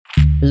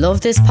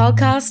Love this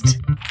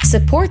podcast?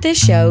 Support this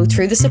show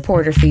through the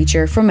supporter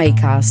feature from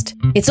Acast.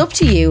 It's up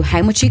to you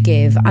how much you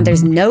give and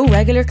there's no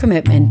regular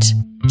commitment.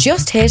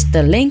 Just hit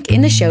the link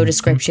in the show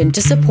description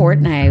to support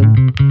now.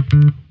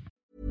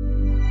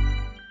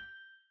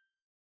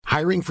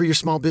 Hiring for your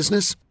small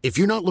business? If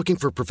you're not looking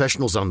for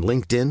professionals on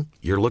LinkedIn,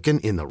 you're looking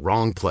in the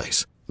wrong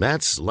place.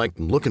 That's like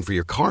looking for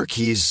your car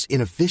keys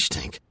in a fish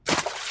tank.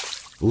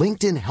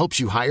 LinkedIn helps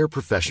you hire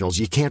professionals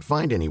you can't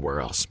find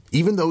anywhere else,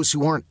 even those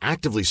who aren't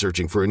actively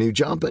searching for a new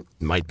job but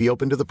might be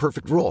open to the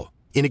perfect role.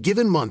 In a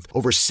given month,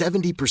 over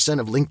 70%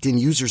 of LinkedIn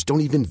users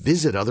don't even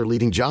visit other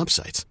leading job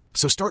sites.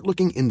 So start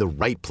looking in the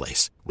right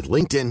place. With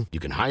LinkedIn, you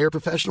can hire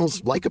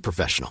professionals like a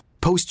professional.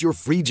 Post your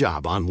free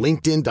job on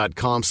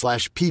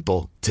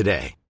linkedin.com/people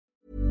today.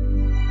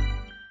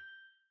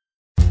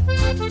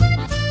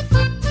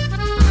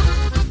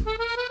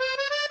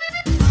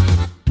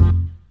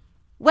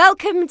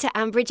 Welcome to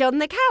Ambridge on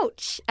the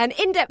Couch, an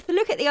in-depth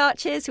look at the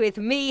Archers with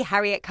me,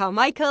 Harriet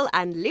Carmichael,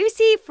 and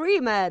Lucy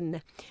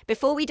Freeman.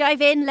 Before we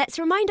dive in, let's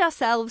remind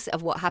ourselves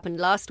of what happened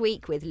last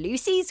week with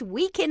Lucy's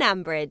Week in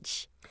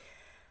Ambridge.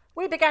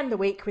 We began the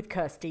week with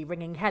Kirsty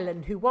ringing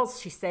Helen, who was,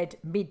 she said,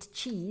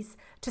 mid-cheese,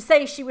 to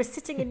say she was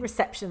sitting in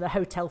reception at a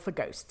hotel for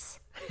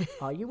ghosts.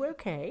 "Are you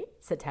okay?"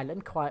 said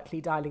Helen,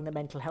 quietly dialing the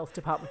mental health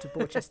department of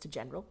Borchester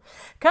General.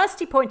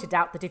 Kirsty pointed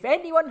out that if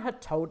anyone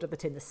had told her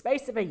that in the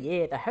space of a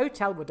year the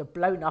hotel would have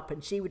blown up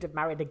and she would have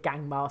married a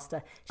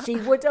gangmaster, she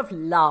would have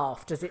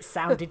laughed as it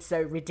sounded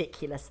so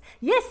ridiculous.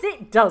 Yes,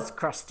 it does,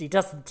 Krusty,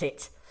 doesn't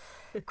it?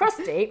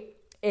 Krusty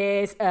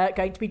is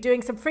going to be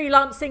doing some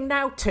freelancing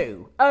now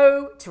too.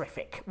 Oh,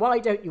 terrific. Why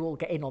don't you all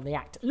get in on the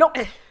act? Look,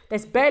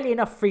 there's barely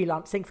enough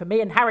freelancing for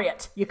me and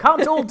Harriet. You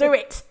can't all do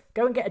it.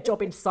 Go and get a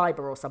job in cyber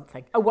or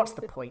something. Oh, what's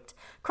the point?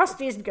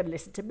 Krusty isn't going to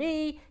listen to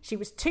me. She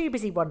was too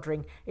busy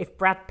wondering if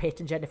Brad Pitt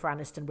and Jennifer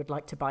Aniston would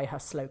like to buy her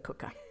slow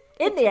cooker.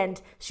 In the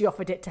end, she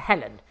offered it to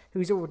Helen,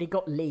 who's already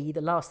got Lee. The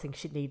last thing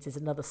she needs is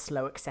another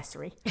slow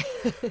accessory.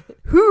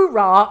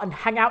 Hoorah and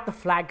hang out the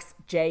flags.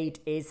 Jade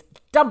is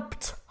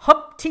dumped.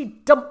 Humpty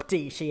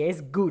Dumpty, she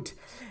is. Good.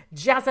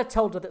 Jazza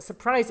told her that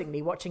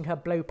surprisingly watching her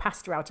blow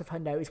pasta out of her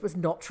nose was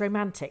not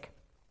romantic.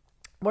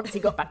 Once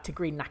he got back to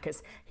Green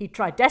Knackers, he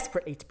tried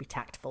desperately to be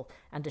tactful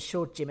and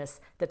assured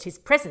Jimus that his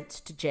present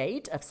to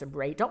Jade of some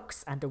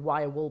Radox and a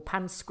wire wool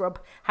pan scrub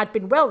had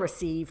been well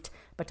received,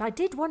 but I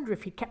did wonder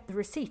if he'd kept the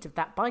receipt of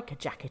that biker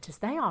jacket, as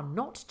they are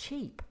not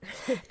cheap.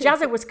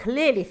 Jazza was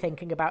clearly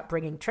thinking about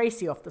bringing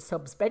Tracy off the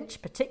subs bench,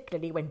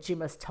 particularly when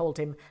Jimus told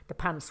him the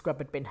pan scrub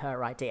had been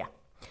her idea.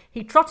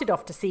 He trotted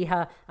off to see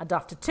her, and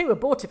after 2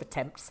 abortive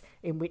attempts,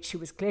 in which she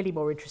was clearly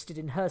more interested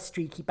in her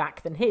streaky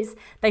back than his,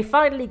 they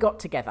finally got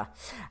together.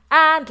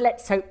 And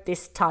let's hope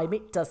this time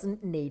it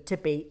doesn't need to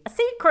be a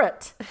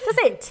secret, does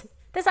it?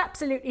 There's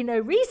absolutely no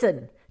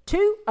reason.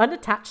 2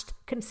 unattached,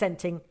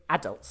 consenting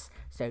adults.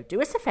 So do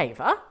us a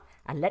favour,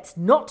 and let's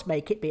not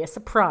make it be a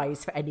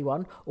surprise for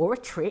anyone, or a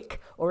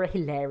trick, or a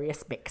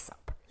hilarious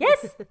mix-up.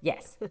 Yes?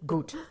 Yes.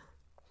 Good.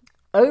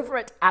 Over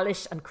at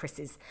Alice and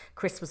Chris's,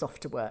 Chris was off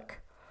to work.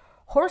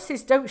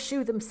 "Horses don't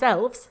shoe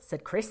themselves,"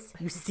 said Chris.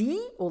 "You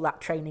see, all that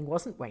training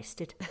wasn't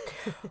wasted."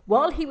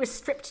 While he was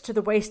stripped to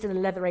the waist in a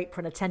leather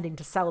apron attending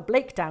to Sal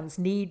Blakedown's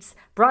needs,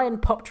 Brian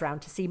popped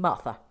round to see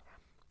Martha.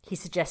 He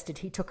suggested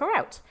he took her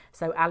out,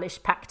 so Alice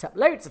packed up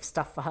loads of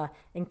stuff for her,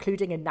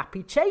 including a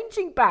nappy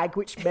changing bag,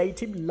 which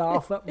made him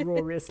laugh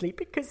uproariously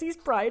because he's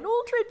Brian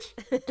Aldridge.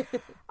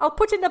 "I'll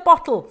put in a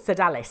bottle," said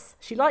Alice.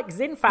 She likes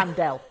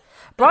Zinfandel.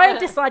 Brian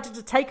decided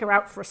to take her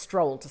out for a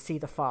stroll to see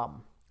the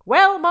farm.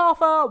 "Well,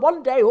 Martha,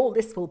 one day all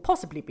this will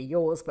possibly be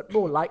yours, but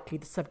more likely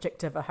the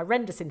subject of a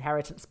horrendous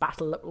inheritance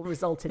battle that will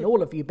result in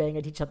all of you being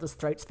at each other's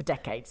throats for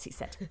decades," he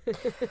said.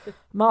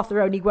 Martha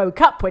only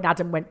woke up when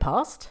Adam went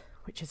past,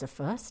 which is a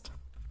first.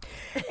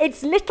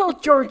 "It's little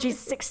George's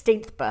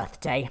 16th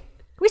birthday.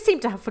 We seem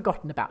to have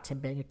forgotten about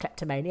him being a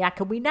kleptomaniac,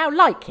 and we now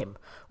like him,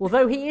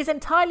 although he is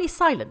entirely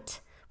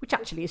silent, which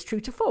actually is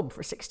true to form for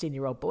a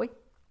 16-year-old boy.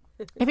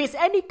 If it's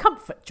any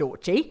comfort,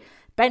 Georgie,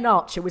 Ben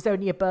Archer was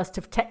only a burst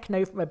of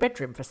techno from a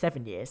bedroom for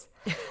 7 years.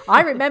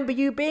 I remember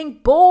you being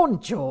born,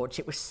 George.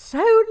 It was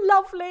so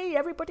lovely.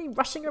 Everybody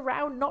rushing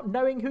around not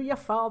knowing who your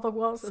father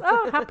was.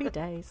 Oh, happy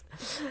days.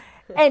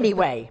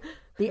 Anyway,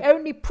 the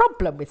only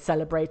problem with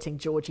celebrating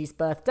Georgie's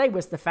birthday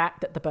was the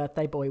fact that the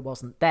birthday boy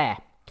wasn't there.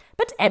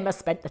 But Emma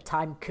spent the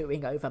time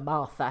cooing over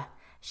Martha.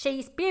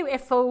 "She's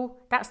beautiful.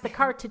 That's the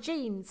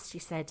Cartagines," she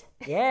said.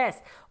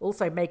 "Yes,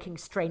 also making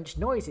strange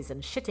noises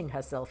and shitting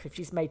herself if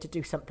she's made to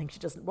do something she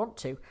doesn't want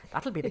to.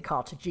 That'll be the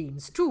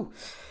Cartagines too."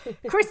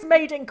 Chris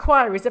made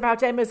inquiries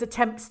about Emma's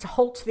attempts to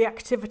halt the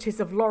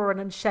activities of Lauren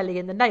and Shelley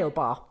in the nail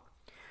bar.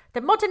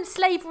 "The modern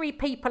slavery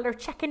people are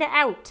checking it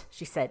out,"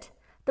 she said.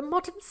 The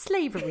modern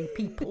slavery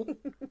people?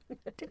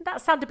 Didn't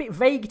that sound a bit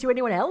vague to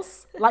anyone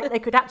else? Like they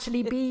could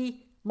actually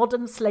be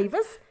modern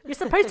slavers? You're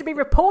supposed to be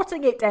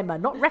reporting it, Emma,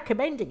 not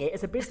recommending it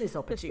as a business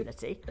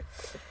opportunity.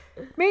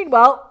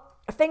 Meanwhile,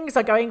 things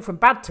are going from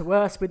bad to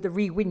worse with the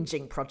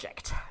re-whinging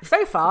project.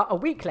 So far, a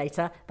week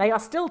later, they are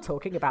still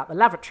talking about the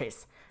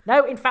lavatories.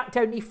 No, in fact,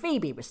 only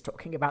Phoebe was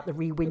talking about the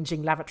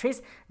re-whinging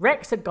lavatories.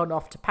 Rex had gone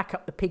off to pack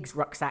up the pigs'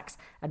 rucksacks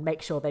and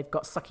make sure they've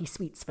got sucky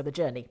sweets for the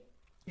journey.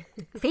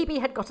 Phoebe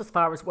had got as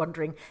far as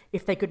wondering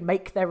if they could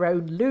make their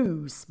own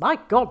loos. My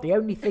God, the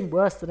only thing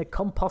worse than a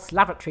compost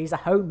lavatory is a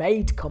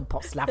homemade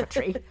compost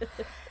lavatory.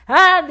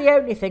 And the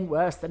only thing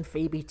worse than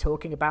Phoebe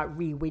talking about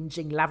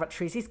re-whinging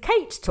lavatories is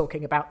Kate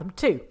talking about them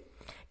too.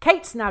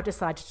 Kate's now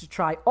decided to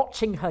try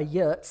otching her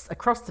yurts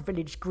across the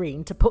village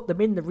green to put them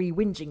in the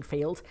re-whinging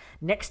field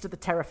next to the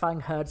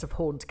terrifying herds of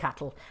horned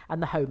cattle and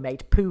the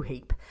homemade poo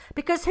heap.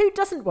 Because who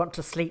doesn't want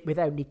to sleep with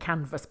only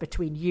canvas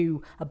between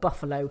you, a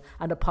buffalo,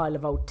 and a pile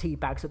of old tea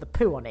bags with a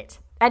poo on it?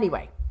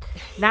 Anyway,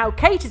 now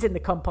Kate is in the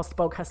compost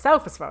bog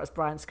herself as far as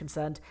Brian's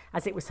concerned,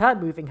 as it was her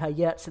moving her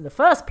yurts in the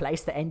first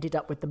place that ended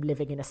up with them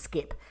living in a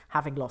skip,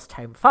 having lost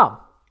home farm.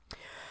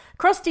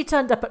 Krusty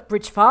turned up at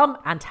Bridge Farm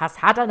and has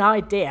had an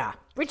idea.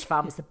 Bridge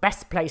Farm is the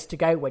best place to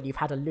go when you've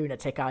had a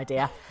lunatic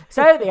idea.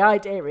 So the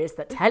idea is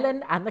that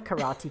Helen and the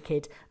Karate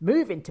Kid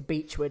move into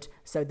Beechwood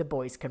so the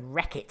boys can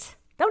wreck it.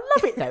 They'll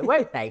love it though,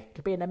 won't they?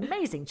 It'll be an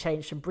amazing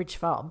change from Bridge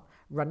Farm,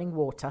 running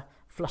water,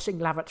 flushing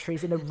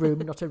lavatories in a room,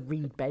 not a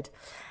reed bed.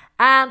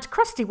 And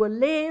Krusty will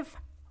live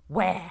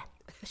where?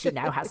 She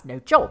now has no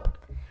job.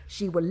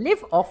 She will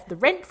live off the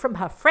rent from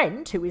her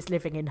friend who is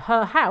living in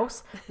her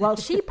house while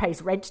she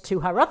pays rent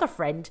to her other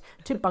friend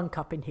to bunk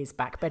up in his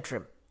back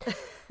bedroom.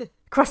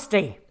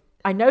 Krusty,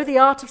 I know the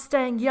art of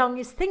staying young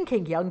is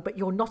thinking young, but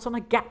you're not on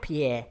a gap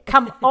year.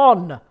 Come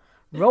on.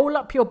 Roll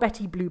up your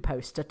Betty Blue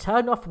poster,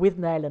 turn off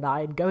Withnail and I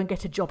and go and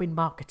get a job in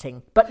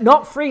marketing, but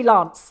not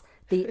freelance.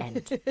 The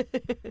end.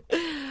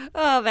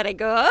 Oh, very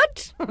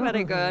good.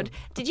 Very good.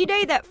 Did you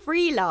know that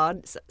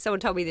freelance,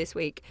 someone told me this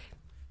week,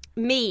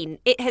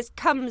 it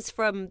comes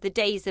from the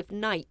days of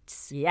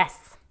nights?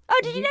 Yes. Oh,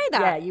 did you know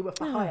that? Yeah, you were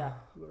for hire.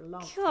 You were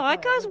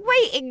God, I was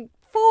waiting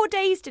 4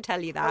 days to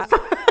tell you that.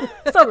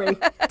 Sorry.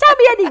 Tell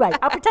me anyway.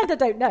 I'll pretend I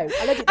don't know.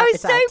 I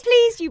was so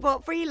pleased you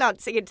brought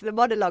freelancing into the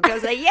monologue. I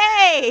was like,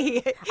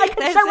 yay! I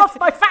can show off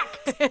my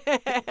fact. I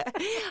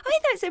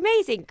think that's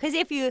amazing, because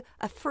if you're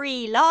a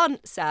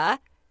freelancer,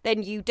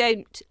 then you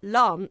don't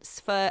lance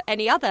for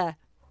any other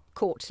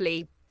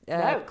courtly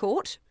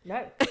court.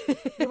 No.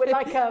 You were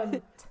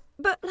like...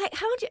 But, like,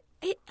 how do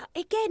you...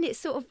 Again, it's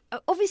sort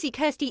of... Obviously,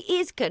 Kirsty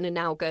is going to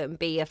now go and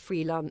be a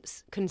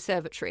freelance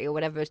conservatory or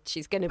whatever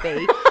she's going to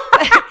be.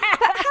 But how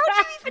do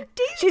you even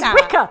do She's that?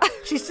 Wicca.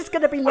 She's just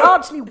going to be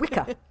largely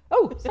Wicca.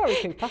 Oh, sorry,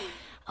 Cooper.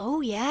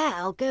 Oh, yeah,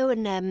 I'll go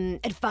and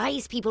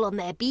advise people on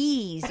their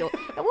bees. Or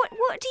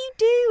what do you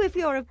do if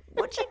you're a...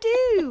 What do you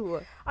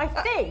do? I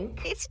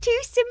think... It's too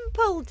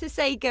simple to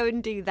say go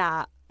and do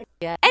that.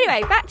 Yeah.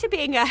 Anyway, back to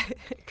being a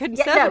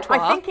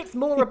conservatoire. I think it's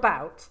more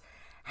about...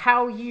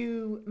 how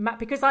you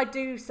because I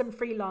do some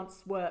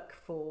freelance work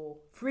for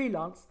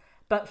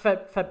but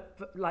for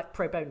like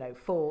pro bono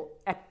for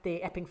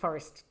the Epping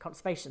Forest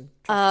Conservation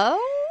Trust.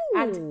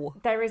 Oh,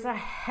 and there is a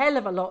hell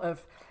of a lot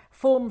of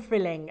form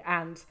filling,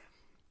 and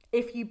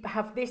if you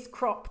have this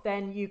crop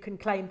then you can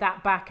claim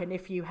that back, and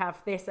if you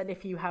have this, and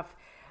if you have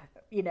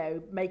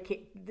make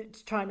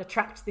it try and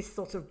attract this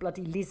sort of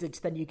bloody lizard,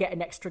 then you get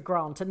an extra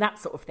grant and that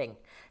sort of thing.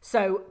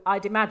 So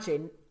I'd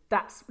imagine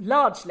that's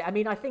largely,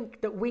 I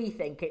think that we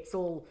think it's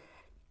all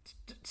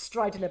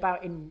striding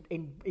about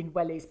in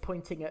wellies,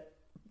 pointing at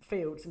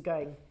fields and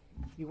going,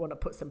 you want to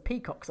put some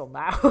peacocks on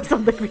that or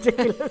something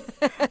ridiculous.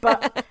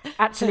 But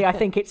actually, I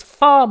think it's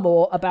far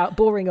more about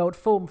boring old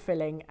form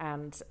filling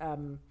and,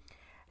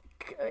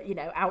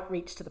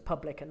 outreach to the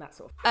public and that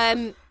sort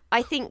of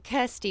I think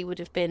Kirsty would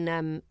have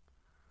been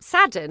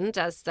saddened,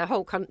 as the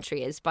whole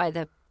country is, by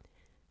the...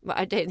 Well,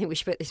 I don't think we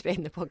should put this bit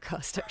in the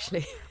podcast,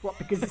 actually. What,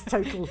 because it's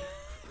total...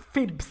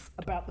 fibs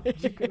about the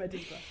Duke of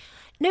Edinburgh.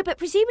 No, but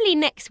presumably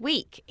next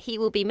week he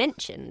will be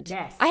mentioned.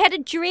 Yes. I had a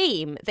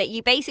dream that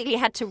you basically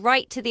had to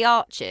write to the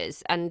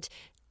Archers and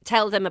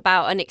tell them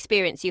about an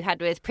experience you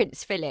had with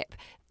Prince Philip,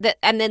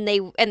 and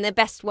the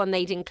best one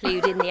they'd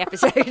include in the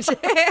episode.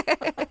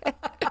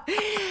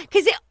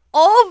 Because it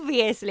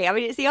obviously,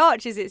 it's the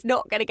Archers, it's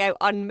not going to go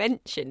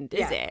unmentioned,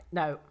 is it?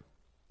 No.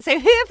 So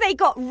who have they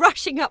got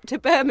rushing up to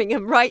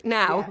Birmingham right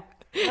now?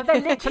 Yeah. And they're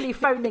literally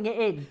phoning it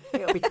in.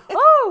 It'll be,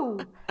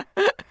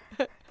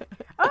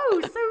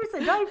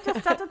 Susan, I've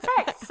just had a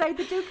text say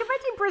the Duke of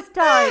Edinburgh's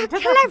died.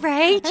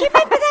 Clary, do you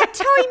remember that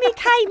time he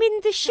came in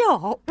the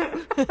shop?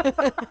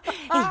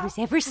 He was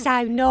ever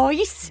so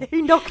nice.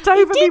 He knocked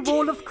over the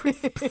wall of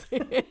crisps. He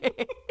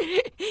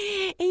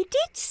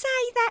did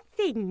say that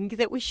thing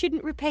that we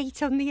shouldn't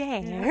repeat on the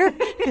air.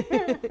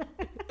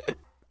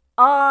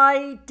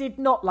 I did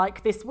not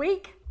like this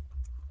week.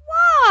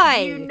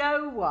 Why? You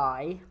know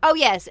why? Oh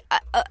yes,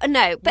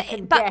 no,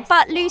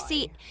 but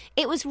Lucy,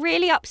 it was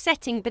really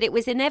upsetting, but it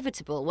was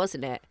inevitable,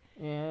 wasn't it?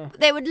 Yeah.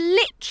 There would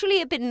literally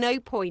have been no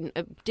point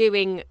of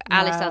doing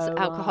Alice as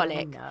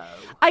alcoholic. No.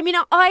 I mean,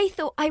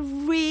 I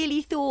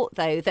really thought,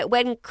 though, that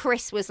when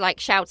Chris was like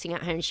shouting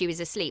at her and she was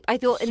asleep, I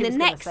thought in the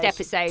next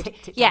episode,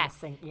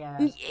 yes,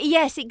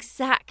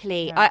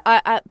 exactly. Yeah.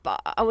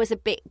 I was a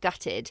bit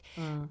gutted,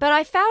 but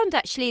I found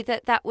actually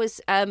that was,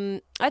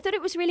 I thought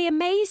it was really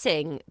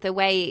amazing the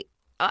way.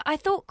 I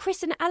thought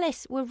Chris and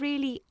Alice were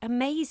really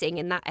amazing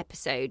in that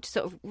episode,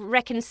 sort of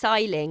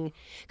reconciling,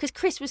 because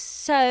Chris was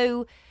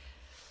so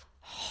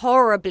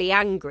horribly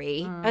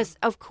angry, as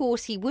of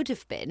course he would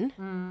have been,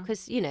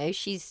 because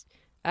she's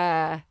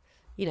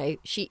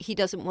he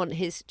doesn't want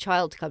his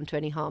child to come to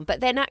any harm. But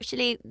then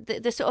actually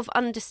the sort of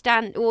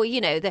understand, or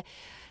the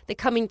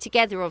coming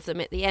together of them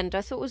at the end,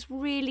 I thought was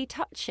really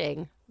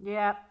touching.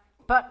 Yeah,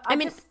 but I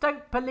just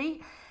don't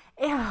believe.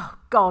 Oh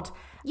God,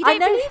 you don't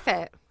believe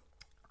it.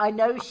 I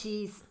know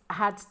she's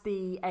had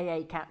the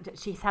AA camp.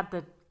 She's had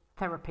the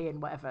therapy and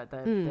whatever,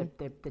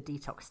 the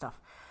detox stuff.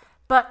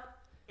 But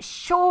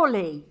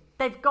surely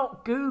they've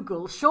got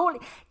Google. Surely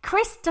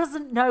Chris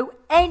doesn't know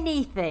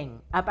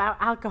anything about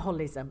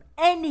alcoholism.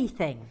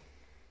 Anything.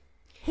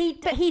 He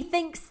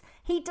thinks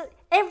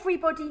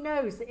everybody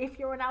knows that if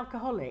you're an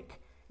alcoholic,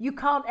 you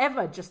can't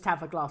ever just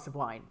have a glass of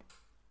wine.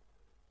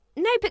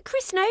 No, but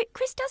Chris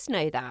does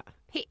know that.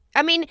 He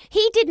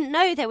didn't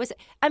know there was.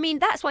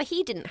 That's why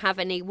he didn't have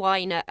any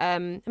wine.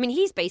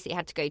 He's basically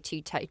had to go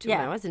teetotal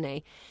now, hasn't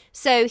he?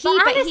 So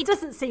Alice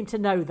doesn't seem to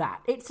know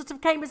that. It sort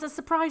of came as a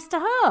surprise to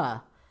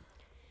her.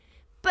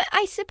 But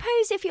I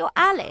suppose if you're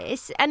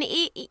Alice, and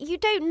you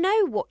don't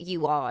know what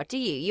you are, do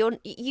you?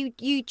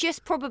 You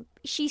just probably.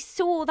 She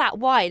saw that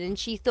wine and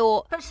she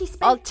thought, but she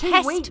spent I'll 2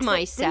 test weeks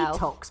myself.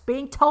 At detox,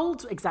 being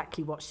told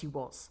exactly what she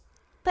was.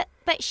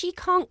 But she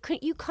can't.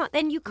 You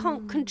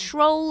can't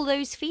control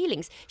those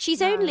feelings.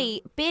 She's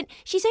only been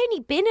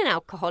an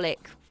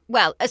alcoholic.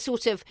 Well, a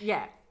sort of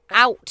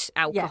out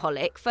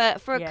alcoholic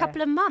for a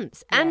couple of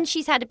months, and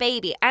she's had a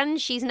baby,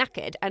 and she's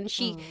knackered, and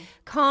she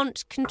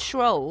can't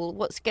control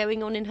what's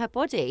going on in her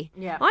body.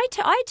 Yeah, I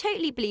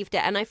totally believed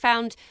it, and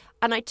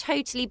I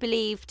totally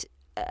believed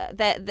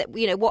that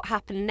what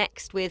happened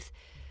next with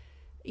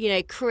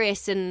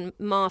Chris and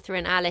Martha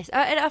and Alice.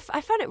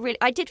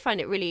 I did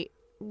find it really,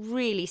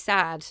 really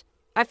sad.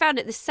 I found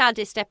it the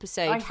saddest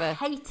episode. I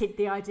hated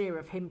the idea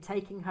of him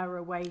taking her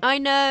away. I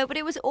know, but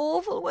it was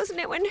awful,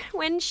 wasn't it?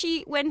 When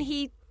she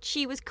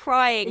was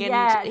crying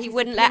and he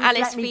wouldn't let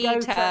Alice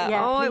feed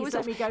her. It was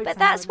awful. But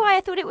that's why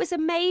I thought it was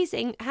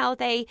amazing how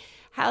they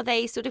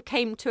sort of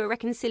came to a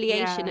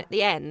reconciliation at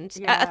the end.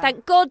 Yeah.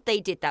 Thank God they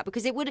did that,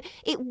 because it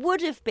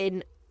would have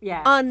been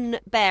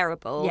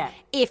unbearable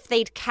if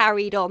they'd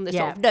carried on the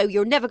sort of, no,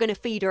 you're never going to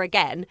feed her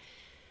again.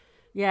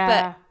 Yeah.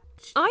 But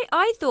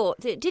I thought,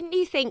 didn't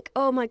you think,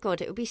 oh my God,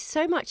 it would be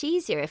so much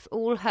easier if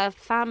all her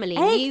family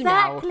knew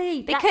now.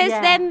 Because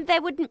then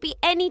there wouldn't be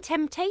any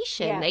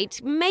temptation. Yeah.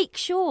 They'd make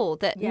sure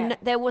that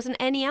there wasn't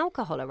any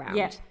alcohol around.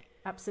 Yeah,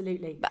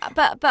 absolutely.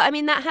 But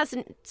that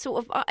hasn't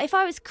sort of, if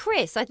I was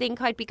Chris, I think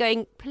I'd be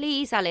going,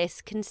 please,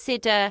 Alice,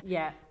 consider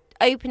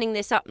opening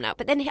this up now.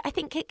 But then I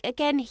think,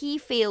 again, he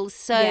feels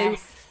so,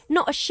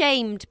 not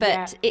ashamed,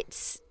 but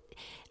it's...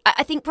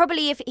 I think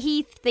probably if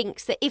he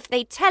thinks that if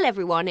they tell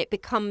everyone, it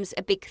becomes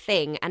a big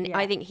thing. And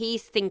I think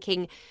he's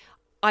thinking,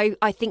 I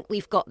think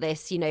we've got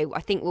this, I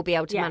think we'll be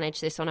able to manage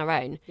this on our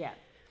own. Yeah.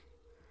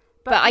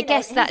 But I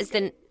guess that is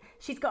then...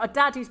 She's got a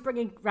dad who's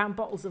bringing round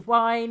bottles of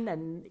wine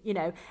and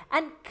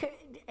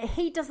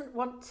he doesn't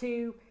want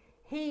to...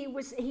 He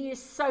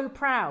is so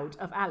proud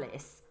of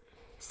Alice.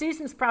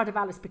 Susan's proud of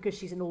Alice because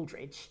she's an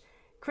Aldridge.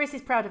 Chris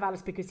is proud of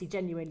Alice because he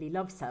genuinely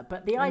loves her.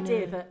 But the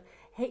idea that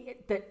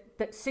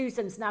that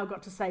Susan's now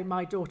got to say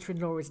my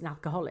daughter-in-law is an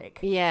alcoholic.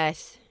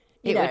 Yes,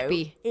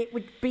 it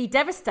would be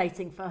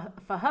devastating for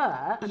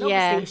her. And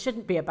obviously it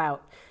shouldn't be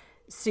about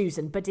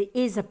Susan, but it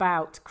is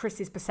about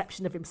Chris's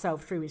perception of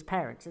himself through his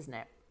parents, isn't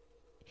it?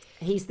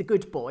 He's the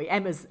good boy.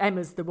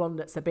 Emma's the one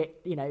that's a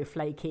bit,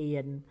 flaky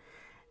and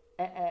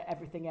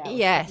everything else.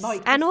 Yes,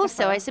 and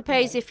also I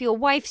suppose if your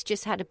wife's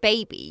just had a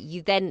baby,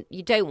 you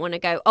don't want to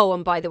go, oh,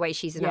 and by the way,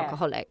 she's an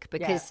alcoholic,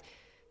 because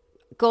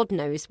God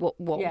knows what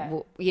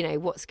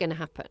what's going to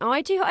happen.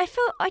 I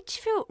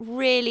feel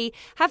really,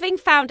 having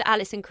found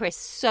Alice and Chris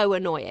so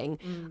annoying.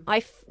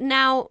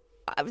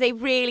 They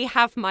really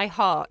have my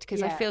heart,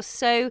 because I felt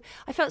so.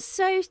 I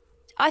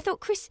thought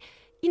Chris,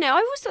 I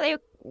always thought they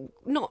were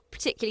not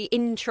particularly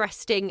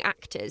interesting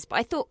actors, but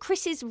I thought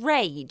Chris's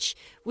rage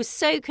was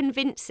so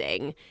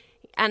convincing,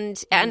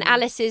 and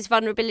Alice's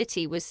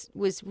vulnerability was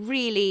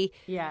really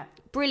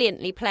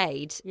brilliantly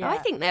played. I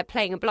think they're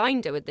playing a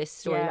blinder with this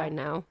storyline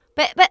now.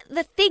 But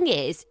the thing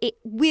is, it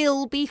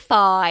will be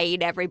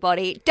fine,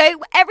 everybody.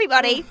 Don't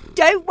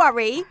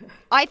worry.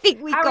 I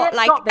think we've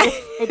got this.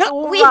 It's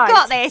all we've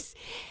got this.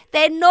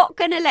 They're not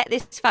going to let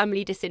this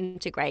family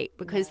disintegrate,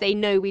 because they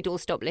know we'd all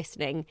stop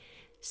listening.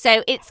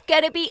 So it's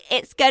gonna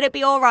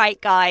be all right,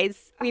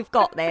 guys. We've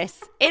got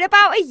this. In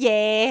about a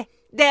year,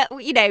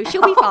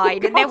 she'll be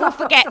fine, and then we'll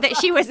forget that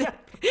she was.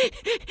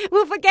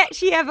 We'll forget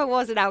she ever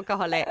was an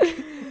alcoholic.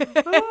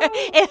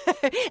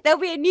 There'll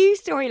be a new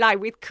storyline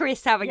with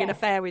Chris having an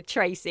affair with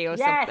Tracy or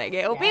something.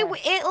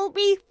 It'll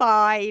be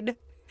fine.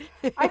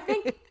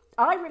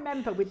 I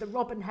remember with the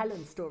Rob and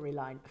Helen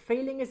storyline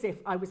feeling as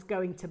if I was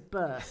going to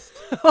burst.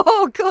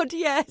 Oh God,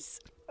 yes.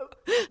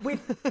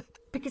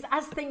 Because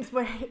as things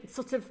were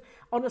sort of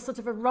on a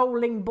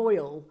rolling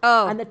boil,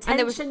 and the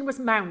tension was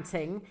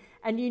mounting,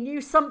 and you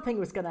knew something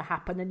was going to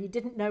happen, and you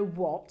didn't know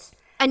what.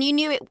 And you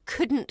knew it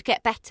couldn't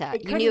get better.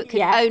 You knew it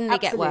could only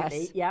get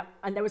worse. Yeah,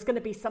 and there was going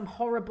to be some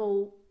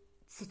horrible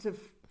sort of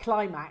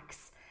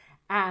climax.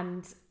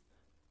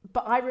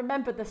 But I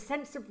remember the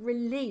sense of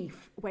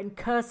relief when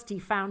Kirsty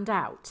found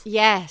out.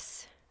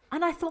 Yes.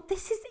 And I thought,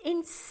 this is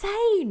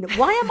insane.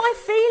 Why am I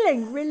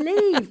feeling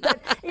relieved?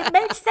 It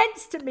made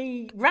sense to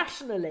me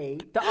rationally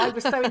that I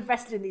was so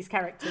invested in these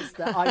characters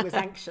that I was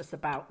anxious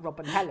about Rob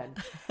and Helen.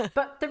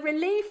 But the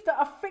relief that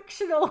a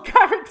fictional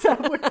character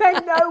would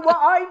then know what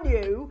I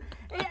knew,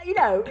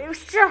 it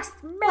was just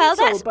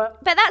mental. But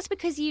that's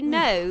because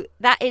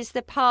that is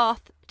the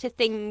path to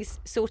things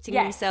sorting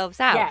themselves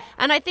out. Yeah.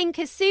 And I think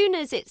as soon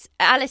as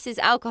Alice's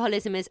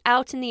alcoholism is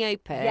out in the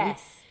open...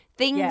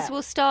 things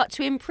will start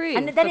to improve.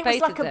 And then it was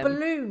like a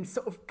balloon,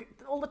 sort of,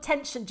 all the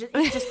tension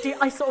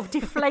I sort of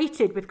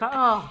deflated with, thank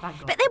God.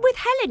 But then with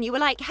Helen, you were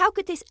like, how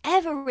could this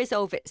ever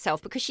resolve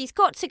itself? Because she's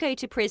got to go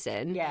to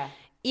prison. Yeah.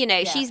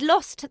 She's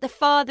lost the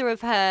father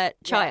of her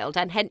child,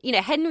 and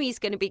Henry's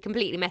going to be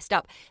completely messed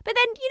up. But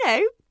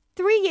then,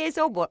 3 years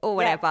or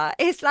whatever,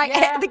 it's like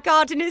the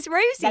garden is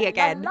rosy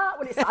again.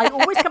 I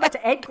always come back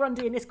to Ed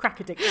Grundy and his crack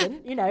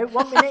addiction.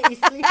 1 minute he's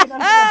sleeping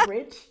under a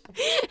bridge.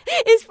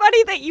 It's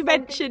funny that you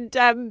mentioned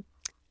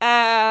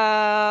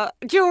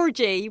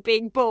Georgie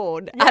being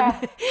born,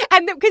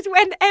 and because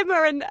when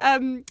Emma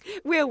and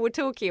Will were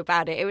talking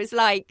about it, it was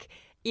like,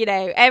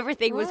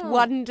 everything was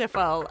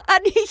wonderful,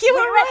 and you were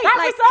right. That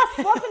was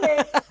us, wasn't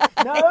it?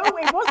 No,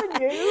 it wasn't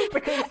you,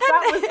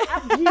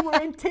 because you were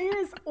in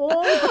tears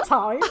all the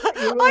time.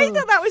 I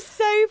thought that was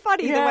so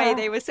funny, the way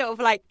they were sort of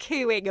like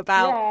cooing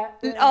about.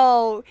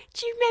 Oh,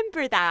 do you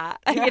remember that?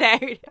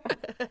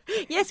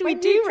 Yes, we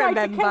do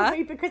remember. You tried to kill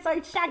me because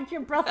I shagged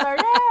your brother.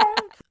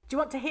 Do you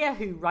want to hear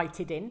who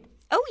wrote in?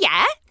 Oh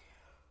yeah.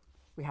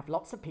 We have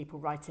lots of people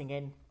writing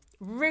in.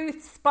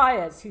 Ruth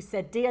Spires, who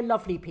said, "Dear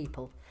lovely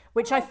people,"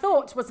 which I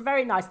thought was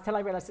very nice until I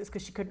realised it's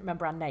because she couldn't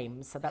remember our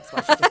names, so that's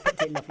why she just put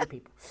 "Dear lovely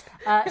people."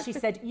 She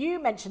said,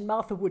 "You mentioned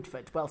Martha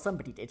Woodford." Well,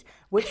 somebody did,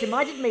 which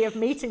reminded me of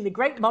meeting the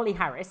great Molly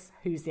Harris,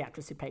 who's the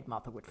actress who played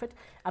Martha Woodford,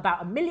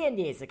 about 1 million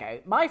years ago.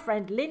 My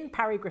friend Lynn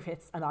Parry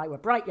Griffiths and I were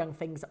bright young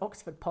things at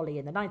Oxford Poly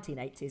in the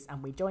 1980s,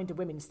 and we joined a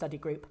women's study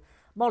group.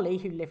 Molly,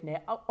 who lived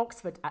near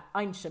Oxford at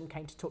Eynsham,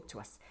 came to talk to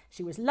us.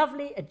 She was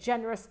lovely, a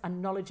generous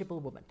and knowledgeable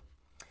woman.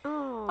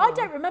 Oh. I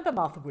don't remember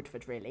Martha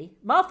Woodford, really.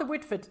 Martha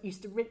Woodford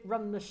used to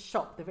run the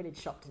shop, the village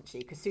shop, didn't she?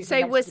 Because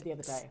Susan mentioned it the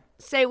other day.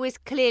 So it was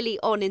clearly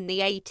on in the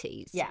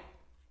 80s. Yeah.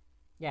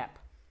 Yep.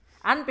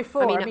 And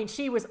before,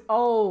 she was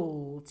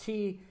old.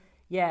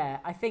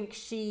 I think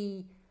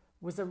she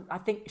was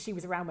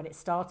around when it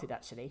started,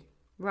 actually.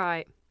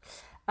 Right.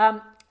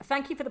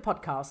 Thank you for the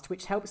podcast,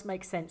 which helps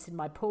make sense in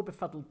my poor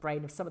befuddled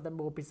brain of some of the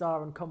more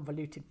bizarre and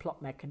convoluted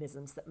plot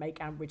mechanisms that make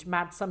Ambridge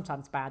mad,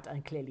 sometimes bad,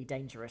 and clearly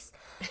dangerous.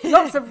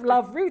 Lots of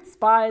love, Ruth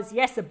Spires.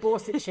 Yes, a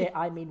Borsetshire,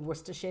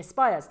 Worcestershire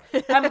Spires.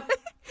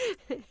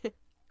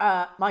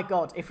 My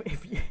God,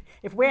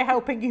 if we're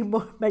helping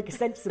you make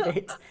sense of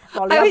it,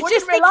 Molly, I was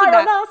just rely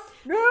on us.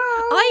 No.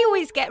 I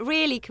always get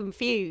really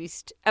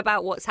confused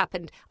about what's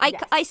happened.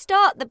 I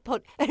start the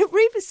pod.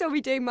 Rufus saw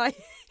me doing my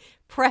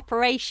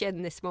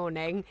preparation this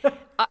morning,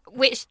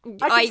 which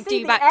I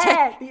do back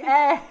to. The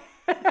air.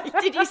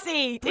 Did you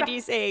see?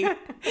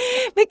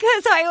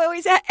 Because I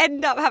always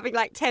end up having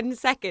like 10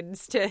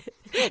 seconds to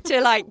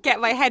like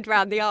get my head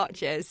round the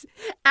arches.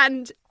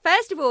 And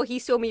first of all, he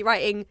saw me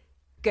writing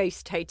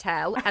Ghost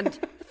Hotel and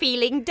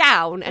feeling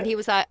down, and he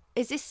was like,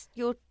 "Is this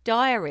your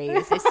diary?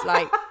 Is this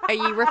like, are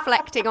you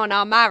reflecting on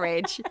our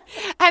marriage?"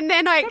 And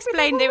then I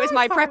explained it was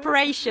my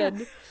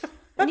preparation.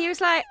 And he was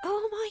like,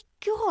 "Oh my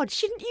God,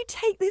 shouldn't you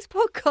take this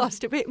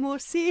podcast a bit more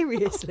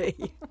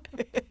seriously?"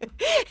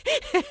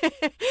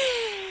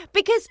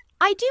 Because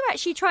I do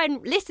actually try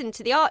and listen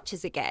to the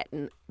Archers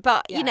again,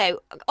 but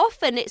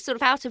often it's sort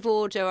of out of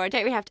order, or I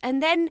don't really have to.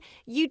 And then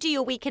you do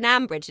your week in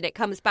Ambridge and it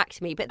comes back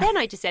to me, but then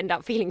I just end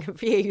up feeling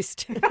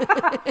confused.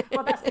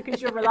 Well, that's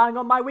because you're relying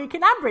on my week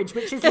in Ambridge,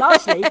 which is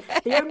largely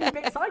the only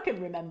bits I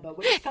can remember,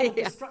 which kind of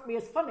just struck me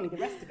as funny. The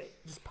rest of it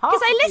just passed.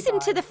 Because I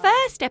listened to the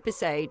first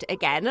episode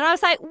again, and I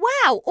was like,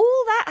 "Wow,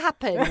 all that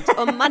happened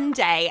on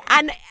Monday,"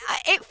 and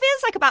it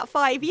feels like about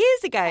 5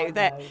 years ago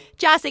that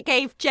Jazza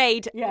gave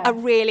Jade a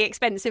really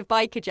expensive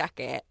biker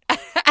jacket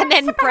and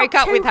then broke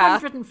up with her.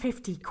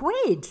 250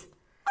 quid.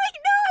 I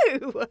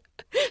know.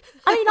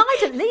 I mean,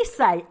 I'd at least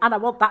say, "And I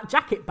want that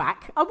jacket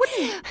back." I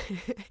wouldn't.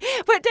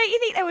 But don't you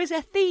think there was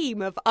a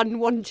theme of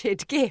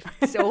unwanted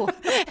gifts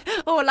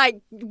or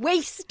like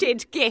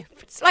wasted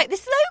gifts? Like the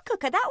slow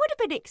cooker, that would have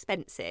been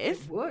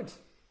expensive. It would.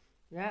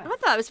 Yeah. I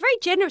thought it was very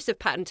generous of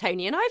Pat and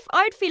Tony, and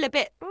I'd feel a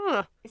bit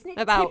Isn't it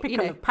about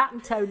typical of Pat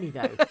and Tony,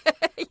 though?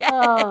 Yeah.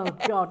 Oh,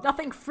 God,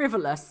 nothing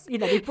frivolous. You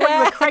know, we brought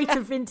you a crate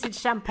of vintage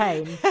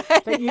champagne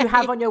that you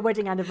have on your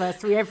wedding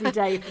anniversary every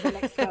day for the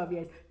next 12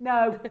 years.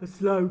 No, a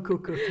slow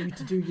cooker for you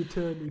to do your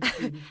turnips.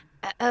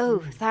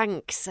 Oh,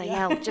 thanks.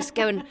 Yeah, I'll just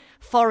go and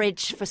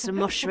forage for some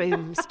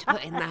mushrooms to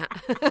put in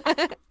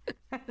that.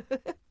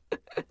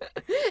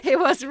 It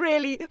was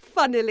really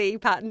funnily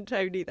Pat and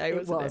Tony, though,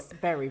 wasn't it? It was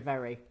very,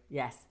 very,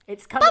 yes.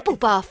 It's kind Bubble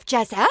bath,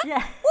 Jazza?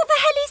 Yeah. What the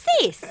hell is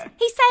this?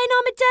 He's saying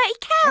I'm a dirty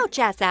cow,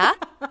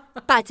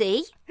 Jazza.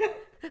 Buddy.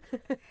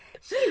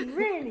 She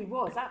really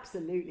was,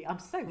 absolutely. I'm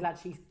so glad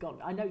she's gone.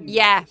 I know you.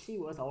 Yeah. She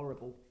was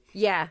horrible.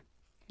 Yeah.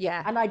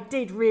 Yeah. And I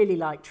did really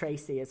like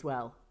Tracy as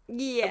well.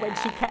 Yeah. When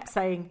she kept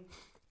saying,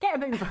 get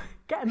a move,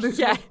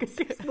 Yeah. because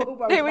she's more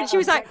worried No, when about she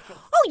was her like, breakfast.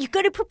 oh, you're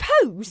going to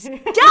propose?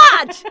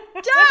 Dad!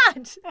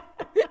 Dad!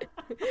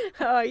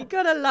 Oh, you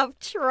got to love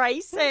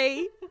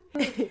Tracy.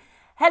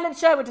 Helen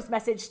Sherwood has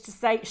messaged to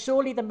say,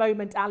 surely the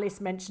moment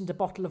Alice mentioned a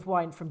bottle of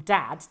wine from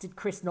Dad, did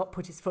Chris not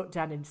put his foot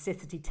down and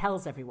insist that he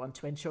tells everyone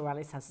to ensure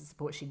Alice has the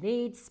support she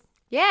needs?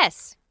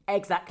 Yes.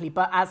 Exactly.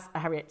 But as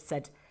Harriet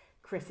said,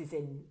 Chris is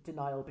in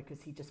denial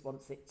because he just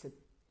wants it to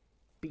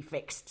be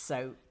fixed.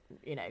 So,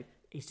 you know,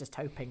 he's just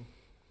hoping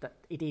that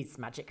it is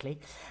magically.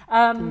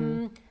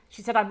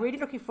 She said, I'm really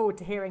looking forward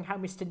to hearing how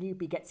Mr.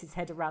 Newby gets his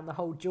head around the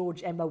whole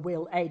George, Emma,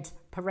 Will, Ed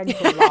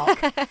parental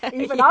lark.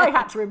 Even I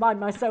had to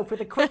remind myself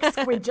with a quick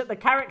squidge at the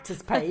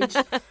characters page.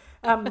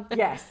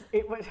 Yes,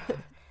 it was...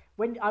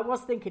 When I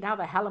was thinking, how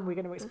the hell am we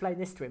going to explain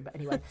this to him? But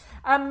anyway.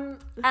 And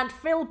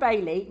Phil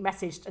Bailey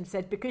messaged and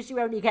said, because you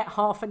only get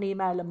half an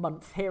email a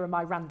month, here are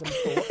my random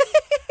thoughts.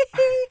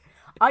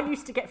 I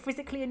used to get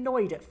physically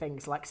annoyed at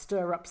things like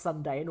Stir Up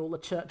Sunday and all the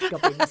church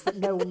gubbins that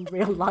no one in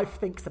real life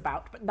thinks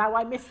about, but now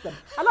I miss them.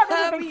 I like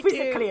that being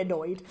physically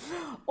annoyed.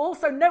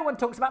 Also, no one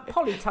talks about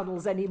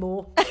polytunnels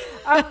anymore.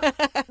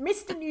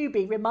 Mr.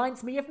 Newby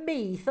reminds me of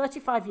me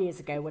 35 years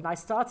ago when I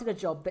started a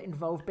job that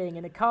involved being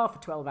in a car for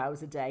 12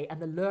 hours a day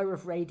and the lure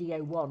of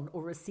Radio 1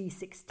 or a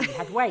C60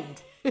 had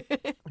waned.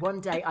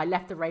 One day I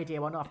left the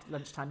radio on after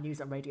lunchtime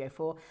news on Radio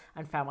 4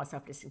 and found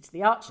myself listening to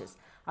The Archers.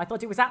 I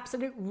thought it was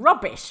absolute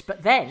rubbish,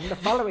 but then the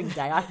following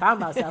day I found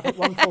myself at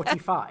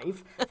 1:45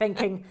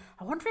 thinking,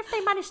 I wonder if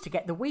they managed to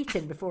get the wheat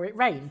in before it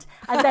rained.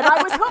 And then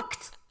I was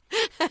hooked.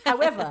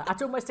 However,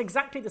 at almost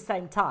exactly the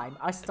same time,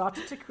 I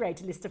started to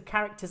create a list of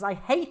characters I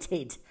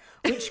hated,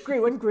 which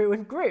grew and grew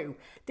and grew.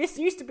 This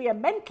used to be a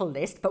mental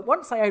list, but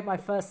once I owned my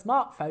first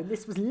smartphone,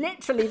 this was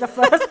literally the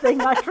first thing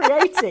I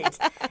created.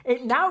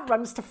 It now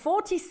runs to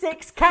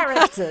 46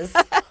 characters.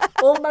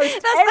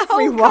 Almost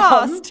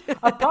everyone,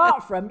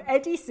 apart from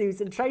Eddie,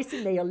 Susan,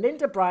 Tracy, Neil,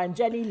 Linda, Brian,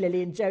 Jenny,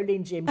 Lillian,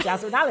 Jolene, Jim,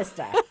 Jazz and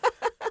Alistair.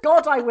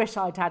 God, I wish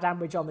I'd had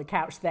Ambridge on the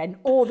couch then,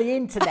 or the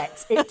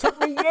internet. It took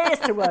me years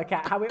to work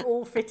out how it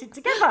all fitted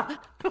together.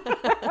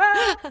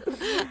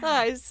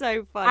 That is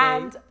so funny.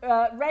 And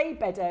Ray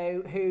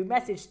Beddoe, who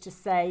messaged to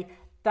say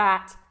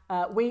that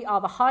we are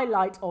the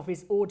highlight of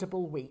his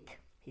Audible week,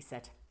 he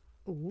said.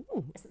 Ooh.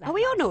 Are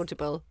we on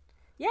Audible?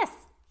 Yes.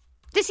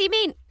 Does he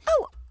mean...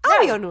 Oh, are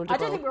we on Audible? I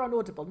don't think we're on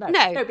Audible, no.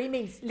 No. No, but he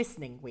means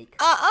listening week.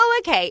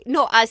 Okay.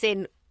 Not as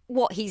in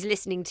what he's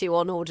listening to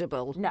on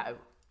Audible. No.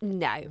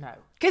 No.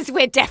 Because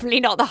we're definitely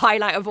not the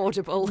highlight of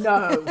Audible.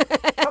 No.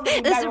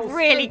 There's some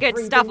really good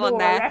stuff on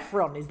there.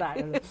 Efron is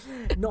that.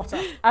 Not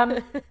us.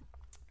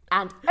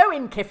 And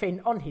Owen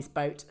Kiffin on his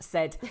boat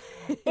said,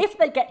 if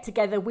they get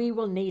together, we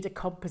will need a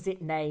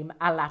composite name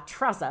a la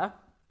Trazza.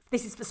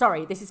 This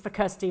is for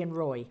Kirsty and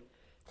Roy.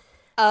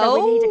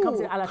 So we need a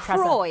composite a la Trazza.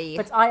 Croy.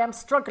 But I am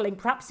struggling.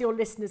 Perhaps your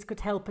listeners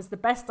could help us. The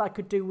best I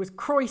could do was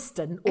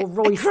Croyston or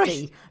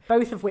Roysty,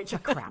 both of which are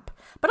crap.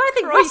 But I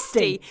think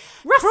Rusty.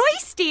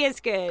 Croysty is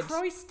good.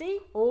 Croysty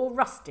or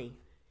Rusty?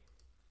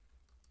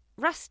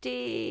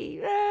 Rusty.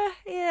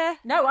 Yeah.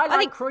 No, I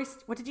think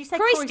Croysty. What did you say?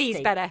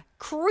 Croysty's better.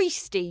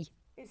 Croysty.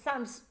 It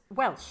sounds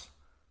Welsh.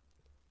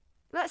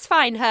 That's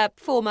fine. Her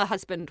former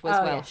husband was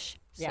Welsh.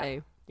 Yeah.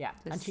 So yeah.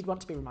 And she'd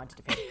want to be reminded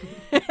of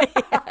him.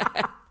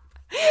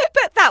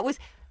 But that was...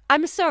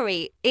 I'm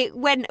sorry. It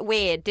went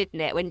weird, didn't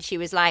it? When she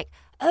was like,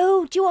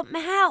 oh, do you want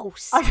my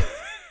house?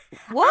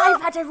 What?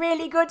 I've had a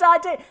really good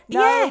idea. No.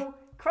 Yeah.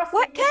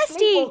 What, Kirsty?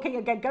 Sleepwalking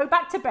again. Go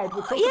back to bed.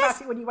 We'll talk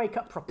about it when you wake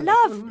up properly.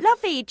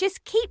 Lovey,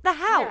 just keep the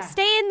house. Yeah.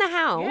 Stay in the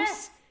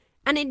house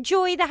and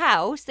enjoy the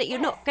house that you're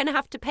not going to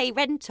have to pay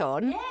rent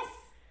on. Yes.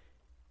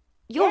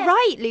 You're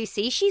right,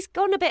 Lucy. She's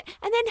gone a bit...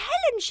 And then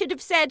Helen should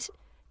have said...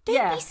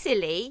 Don't be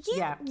silly.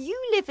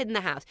 You live in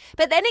the house.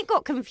 But then it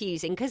got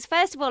confusing because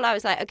first of all I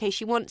was like, okay,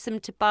 she wants them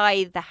to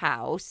buy the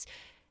house,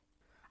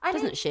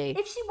 doesn't she?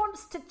 If she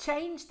wants to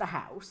change the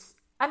house,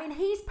 I mean,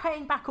 he's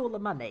paying back all the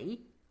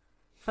money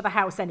for the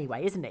house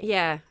anyway, isn't he?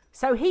 Yeah.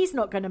 So he's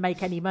not going to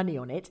make any money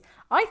on it.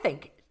 I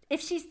think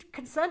if she's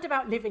concerned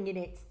about living in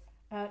it,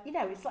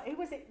 it's like, who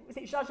was it? Was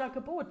it Zsa Zsa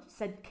Gabor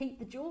said, keep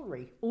the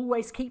jewellery.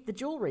 Always keep the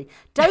jewellery.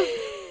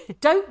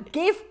 Don't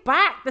give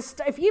back the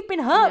stuff. If you've been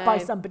hurt by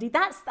somebody,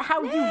 that's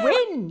how you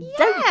win. Yeah.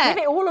 Don't give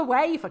it all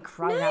away, for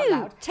crying out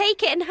loud.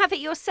 Take it and have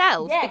it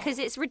yourself because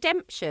it's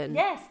redemption.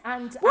 Yes.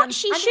 And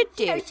she should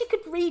do. She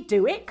could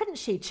redo it, couldn't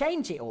she?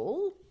 Change it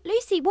all.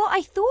 Lucy, what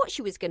I thought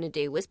she was going to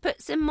do was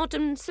put some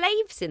modern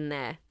slaves in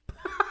there,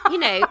 you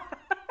know,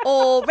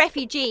 or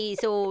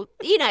refugees, or,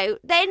 you know,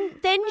 then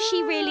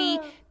she really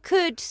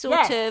could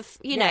sort of,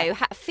 you know,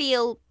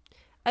 feel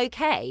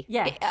okay.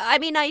 Yeah. I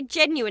mean, I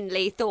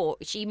genuinely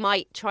thought she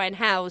might try and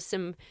house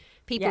some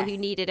people who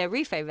needed a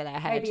roof over their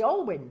head. Maybe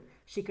Alwyn.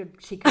 She could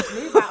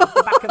move out of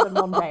the back of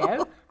the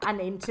Mondeo and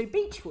into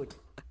Beechwood.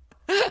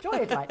 Joy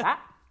would like that.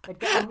 They'd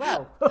get on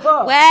well.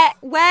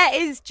 Where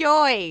is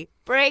Joy?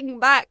 Bring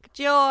back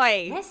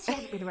Joy. Yes, she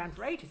hasn't been around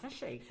for ages, has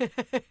she?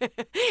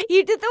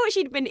 You'd have thought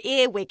she'd been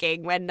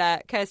earwigging when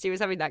Kirsty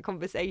was having that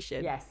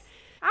conversation. Yes.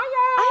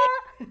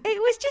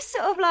 It was just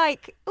sort of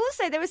like,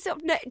 also there was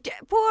sort of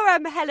poor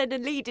Helen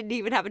and Lee didn't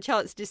even have a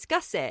chance to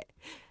discuss it.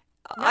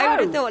 No. I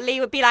would have thought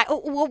Lee would be like, oh,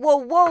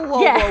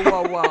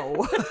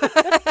 whoa.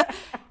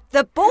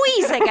 The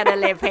boys are going to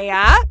live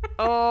here.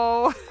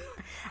 Oh.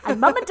 And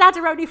Mum and Dad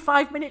are only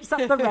 5 minutes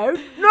up the road.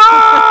 No!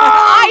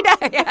 I know.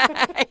 Yeah.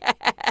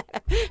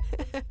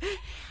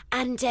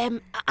 And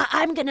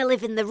I'm going to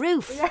live in the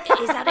roof. Is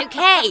that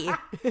okay?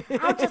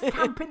 I'll just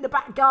camp in the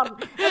back garden.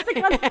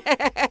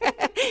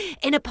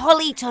 In a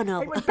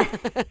polytunnel.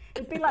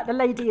 It'd be like the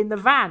lady in the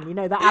van, you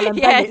know, the Alan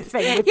Bennett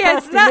thing with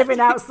Kirsty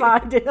living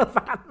outside in a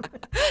van.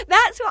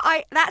 That's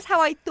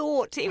how I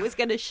thought it was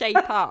going to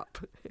shape up.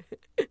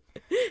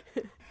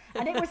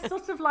 And it was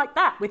sort of like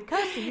that with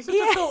Kirsty. You sort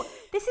of thought,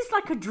 this is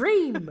like a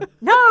dream.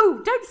 No,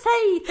 don't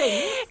say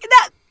things.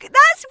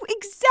 That's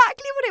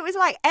exactly what it was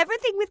like.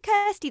 Everything with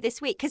Kirsty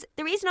this week. Because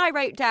the reason I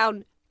wrote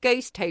down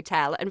Ghost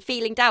Hotel and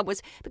feeling down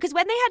was because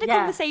when they had a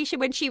conversation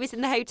when she was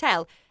in the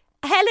hotel,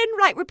 Helen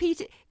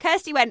repeated,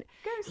 Kirsty went,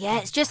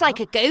 it's just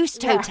like a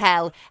ghost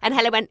hotel. And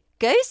Helen went,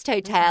 ghost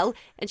hotel?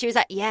 And she was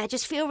like, yeah,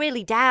 just feel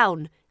really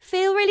down.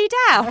 Feel really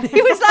down. It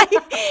was like,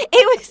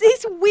 it was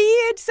this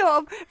weird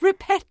sort of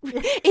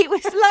it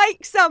was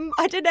like some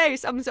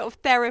sort of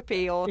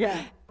therapy or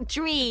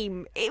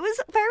dream. It was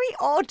very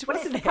odd,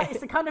 wasn't it? It's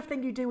the kind of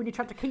thing you do when you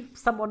try to keep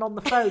someone on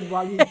the phone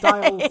while you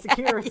dial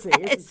security,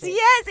 isn't it?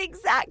 Yes,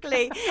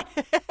 exactly.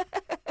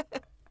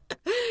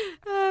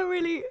 Oh,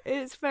 really,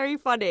 it's very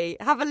funny.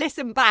 Have a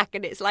listen back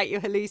and it's like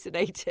you're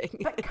hallucinating.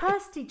 But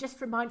Kirsty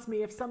just reminds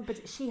me of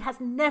somebody. She has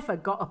never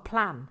got a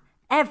plan,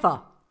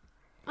 ever.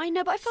 I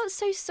know, but I felt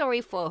so sorry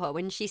for her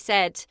when she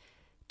said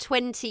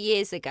 20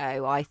 years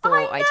ago I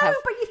thought I'd have...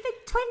 but you think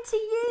 20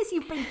 years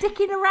you've been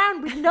dicking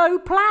around with no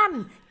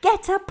plan.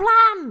 Get a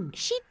plan.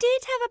 She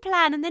did have a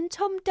plan and then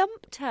Tom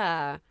dumped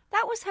her.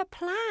 That was her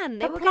plan.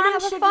 They were going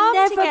to have a farm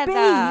together. The plan should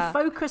never be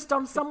focused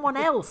on someone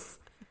else.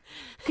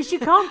 Because you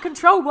can't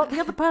control what the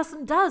other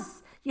person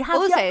does. You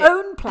have your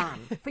own plan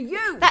for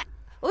you.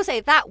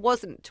 That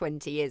wasn't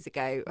 20 years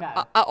ago.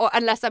 No. Or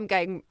unless I'm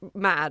going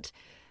mad.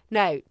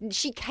 No,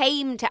 she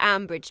came to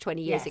Ambridge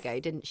 20 years ago,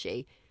 didn't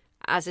she?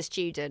 As a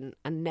student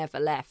and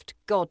never left.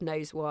 God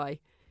knows why.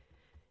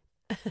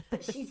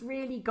 But she's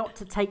really got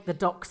to take the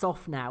docks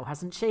off now,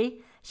 hasn't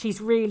she?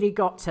 She's really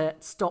got to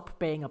stop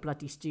being a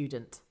bloody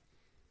student.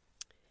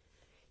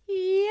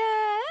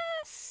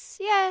 Yes.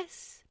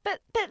 But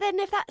then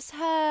if that's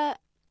her...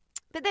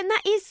 But then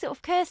that is sort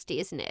of Kirsty,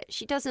 isn't it?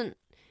 She doesn't...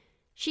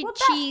 She's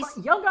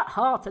young at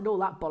heart and all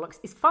that bollocks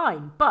is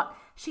fine, but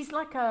she's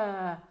like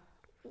a...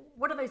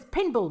 What are those?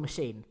 Pinball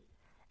machine.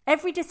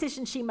 Every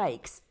decision she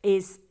makes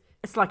it's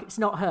like it's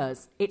not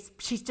hers.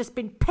 She's just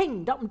been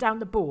pinged up and down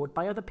the board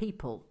by other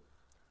people.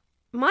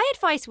 My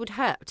advice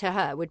to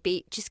her would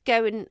be just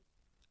go and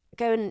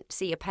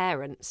see your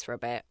parents for a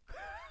bit.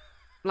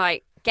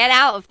 Like, get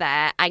out of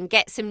there and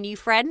get some new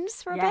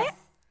friends for a bit.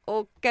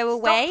 Or go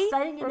away.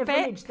 Stop staying in a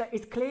village that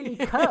is clearly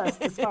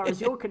cursed as far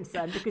as you're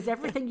concerned, because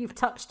everything you've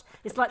touched,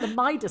 it's like the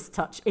Midas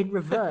touch in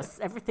reverse.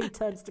 Everything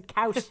turns to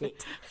cow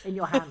shit in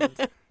your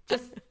hand.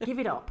 Just give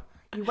it up.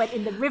 You went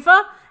in the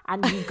river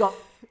and it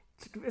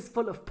was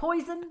full of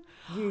poison.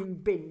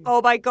 You've been...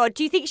 Oh my God.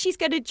 Do you think she's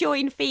going to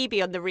join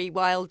Phoebe on the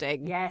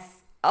rewilding? Yes.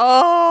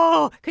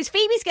 Oh, because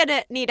Phoebe's going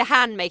to need a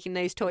hand making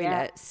those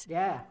toilets.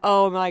 Yeah.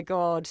 Oh my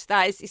God.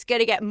 It's going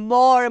to get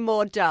more and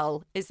more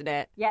dull, isn't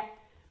it? Yeah.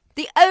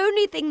 The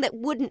only thing that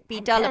wouldn't be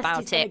dull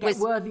about it was...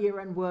 worthier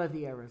and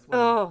worthier as well.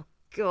 Oh,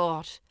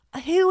 God.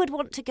 Who would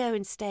want to go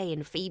and stay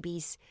in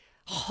Phoebe's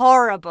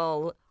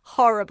horrible,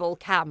 horrible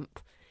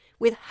camp?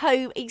 With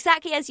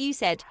exactly as you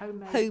said,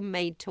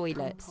 homemade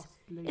toilets.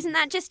 Isn't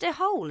that just a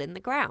hole in the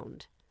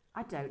ground?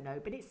 I don't know,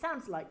 but it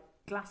sounds like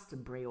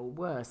Glastonbury or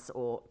worse,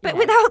 but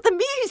without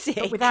the music.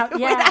 But without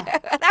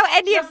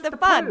any of the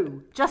fun.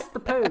 Poo. Just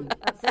the poo.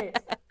 That's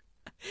it.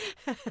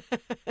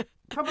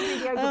 Probably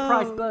the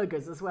overpriced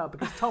burgers as well,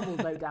 because Tom will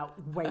no doubt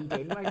wade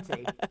in, won't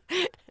he?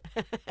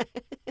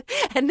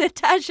 And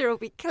Natasha will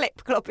be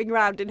clip-clopping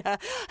round in her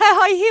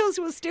high heels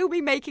will still be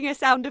making a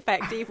sound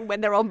effect even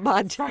when they're on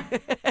mud.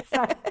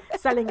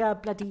 Selling her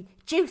bloody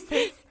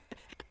juices.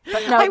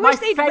 But no, I wish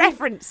they'd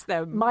reference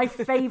them. My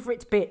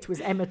favourite bit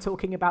was Emma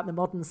talking about the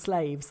modern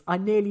slaves. I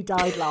nearly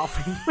died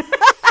laughing.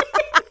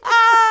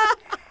 I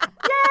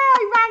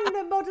rang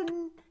the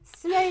modern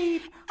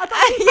slave. I thought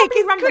You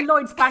probably rang the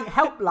Lloyds Bank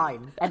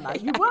helpline, Emma.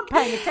 You weren't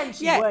paying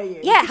attention, were you?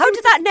 Yeah, how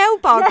did that nail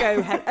bar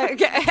go,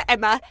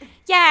 Emma?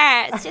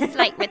 Yeah, it's just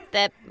like with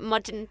the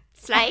modern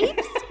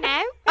slaves,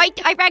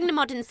 I rang the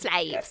modern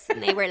slaves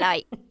and they were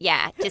like,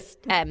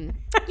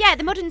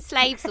 the modern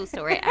slaves will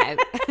sort it out.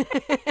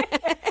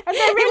 And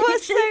they're really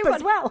cheap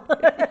as well.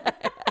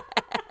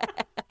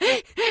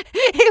 It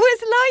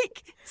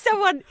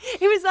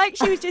was like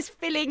she was just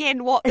filling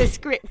in what the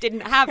script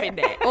didn't have in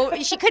it, or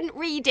she couldn't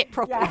read it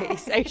properly,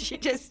 so she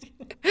just...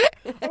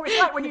 Or it's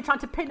like when you're trying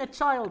to pin a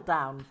child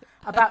down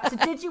so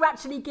did you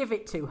actually give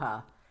it to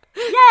her?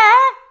 Yeah,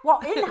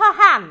 what, in her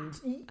hand?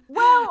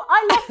 Well,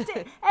 I left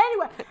it.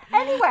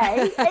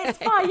 Anyway, it's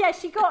fine. Yeah,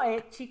 she got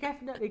it. She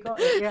definitely got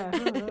it, yeah.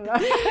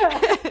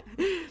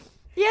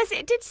 Yes,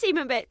 it did seem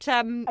a bit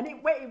and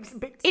it was a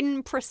bit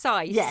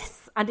imprecise.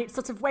 Yes, and it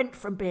sort of went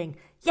from being,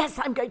 yes,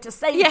 I'm going to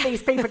save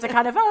these people, to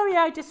kind of,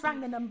 I just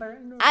rang the number.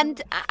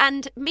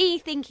 And me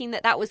thinking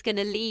that was going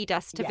to lead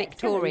us to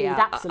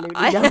Victoria. It's going to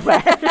lead absolutely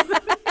nowhere.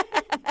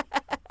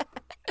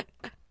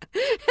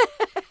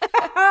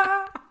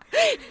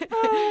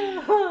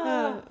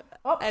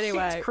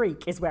 Anyway. Shit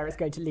Creek is where it's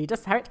going to lead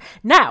us, Harriet.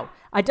 Now,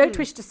 I don't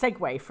wish to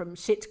segue from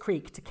Shit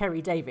Creek to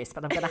Kerry Davis,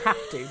 but I'm going to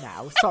have to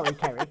now. Sorry,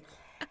 Kerry.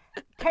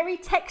 Kerry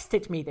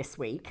texted me this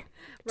week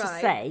to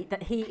say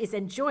that he is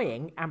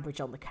enjoying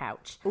Ambridge on the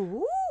Couch.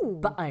 Ooh.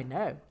 But I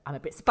know, I'm a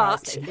bit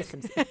surprised that he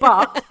listens.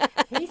 But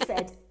he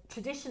said,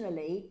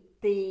 traditionally,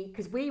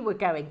 because we were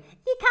going,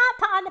 you can't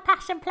put on the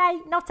Passion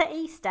Play, not at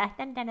Easter.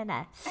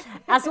 No.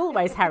 As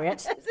always,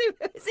 Harriet. As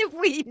if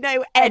we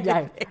know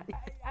anything.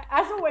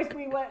 As always,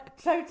 we were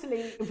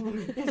totally,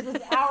 this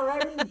was our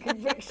own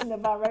conviction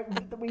of our own,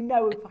 that we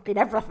know fucking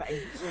everything.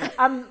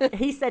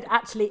 He said,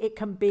 actually, it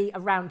can be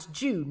around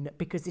June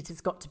because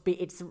it's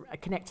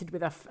connected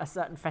with a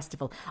certain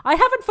festival. I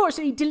have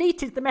unfortunately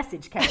deleted the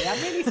message, Kerry.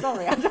 I'm really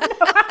sorry. I don't know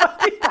how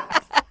I did that.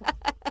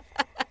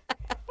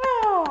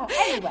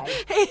 Anyway.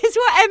 It's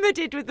what Emma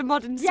did with the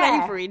modern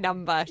slavery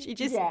number. She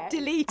just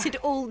deleted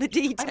all the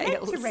details. I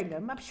meant to ring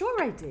them. I'm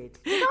sure I did.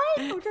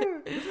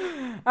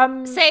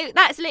 So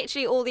that's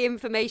literally all the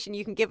information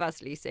you can give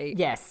us, Lucy.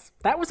 Yes.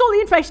 That was all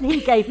the information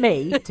he gave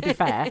me, to be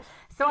fair.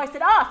 So I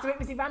said, so it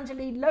was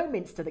Evangeline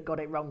Lominster that got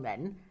it wrong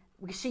then.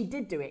 She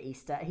did do it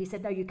Easter. He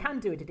said, no, you can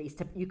do it at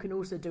Easter. But you can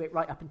also do it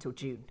right up until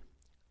June.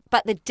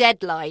 But the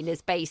deadline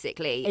is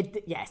basically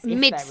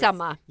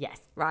midsummer. Yes.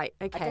 Right,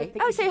 okay.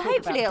 So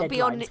hopefully it'll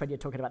be on... when you're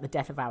talking about the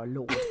death of our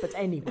Lord. But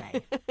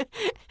anyway.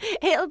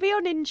 It'll be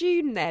on in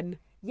June then.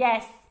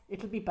 Yes,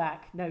 it'll be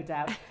back, no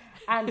doubt.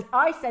 And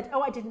I said,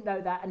 I didn't know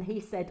that. And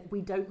he said,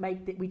 we don't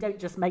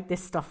just make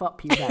this stuff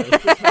up, you know.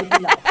 Which made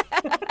me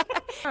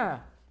laugh.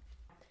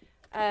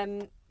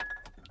 Can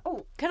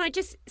I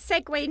just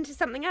segue into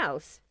something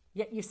else?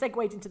 Yeah, you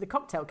segued into the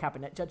cocktail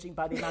cabinet, judging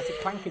by the amount of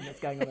clanking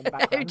that's going on in the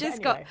background.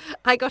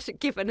 I got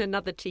given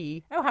another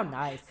tea. Oh, how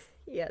nice.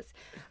 Yes.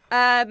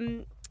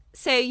 So,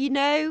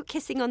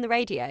 Kissing on the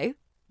Radio?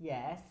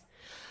 Yes.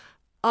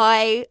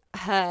 I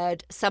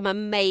heard some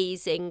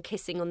amazing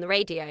kissing on the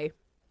radio.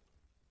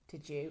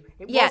 Did you?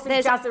 It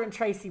wasn't Jazza and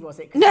Tracy, was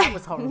it? Because that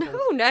was horrible.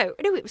 No,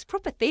 it was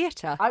proper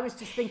theatre. I was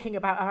just thinking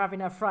about her having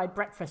her fried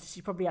breakfast.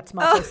 She probably had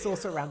tomato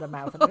sauce around her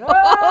mouth. And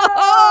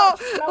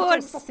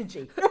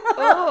sausagey.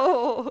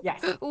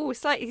 Yes. Oh,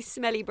 slightly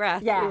smelly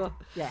breath. Yeah.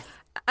 Yes.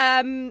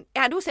 And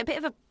also a bit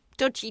of a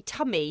dodgy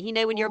tummy. You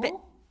know, when you're a bit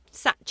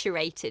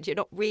saturated, you're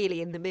not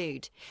really in the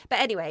mood. But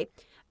anyway,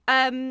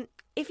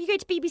 if you go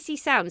to BBC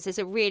Sounds, there's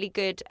a really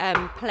good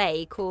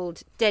play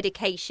called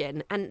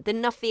Dedication, and the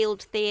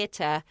Nuffield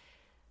Theatre,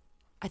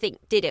 I think,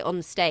 did it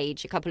on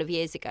stage a couple of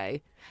years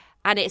ago.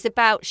 And it's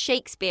about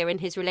Shakespeare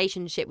and his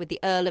relationship with the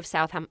Earl of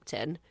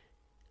Southampton.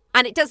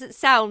 And it doesn't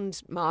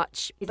sound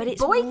much, but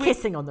it's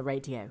kissing on the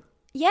radio.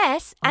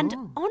 Yes,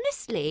 and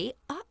honestly,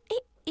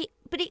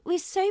 it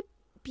was so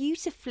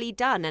beautifully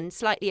done and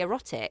slightly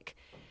erotic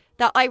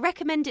that I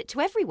recommend it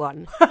to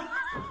everyone.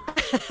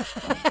 This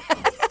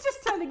is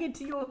just turning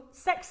into your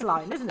sex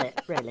line, isn't it?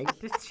 Really,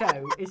 this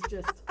show is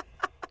just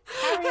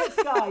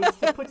Harriet's guide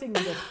to putting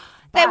this.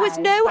 There was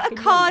no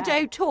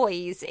Ocado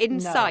toys in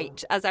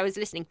sight as I was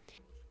listening.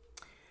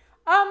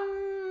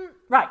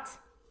 Right.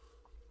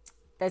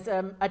 There's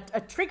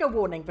a trigger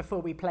warning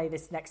before we play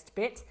this next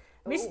bit.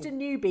 Mr.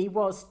 Newby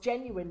was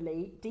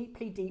genuinely,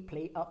 deeply,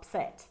 deeply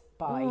upset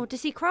by... Oh,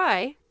 does he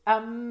cry? I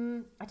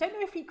don't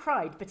know if he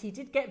cried, but he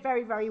did get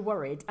very, very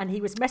worried. And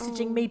he was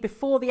messaging me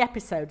before the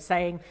episode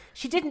saying,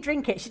 she didn't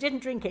drink it,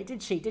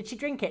 did she? Did she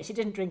drink it? She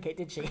didn't drink it,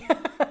 did she?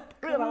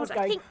 And I was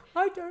going,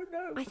 I don't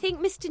know. I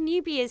think Mr.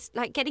 Newby is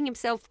like getting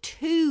himself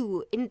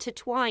too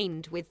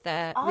intertwined with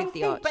the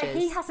Archers. But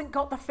he hasn't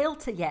got the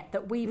filter yet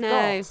that we've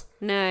got.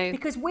 No.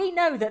 Because we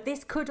know that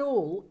this could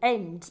all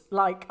end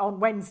like on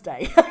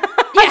Wednesday.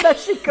 Yeah.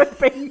 She could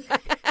be.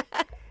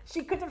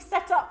 She could have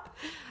set up.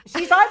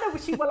 She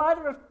will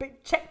either have been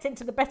checked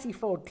into the Betty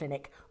Ford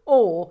clinic,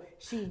 or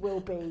she'll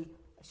be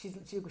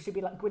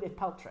like Gwyneth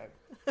Paltrow.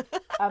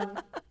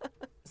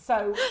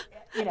 So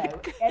you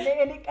know,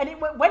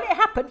 when it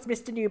happens,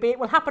 Mr. Newby, it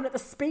will happen at the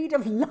speed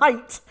of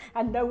light,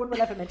 and no one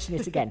will ever mention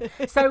it again.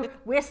 So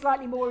we're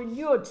slightly more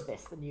inured to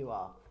this than you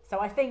are. So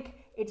I think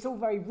it's all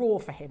very raw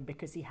for him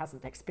because he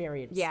hasn't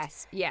experienced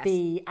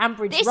the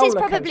Ambridge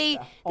roller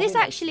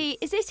coaster.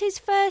 Is this his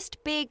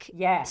first big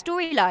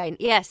storyline?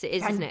 Yes, it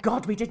is, isn't it? Thank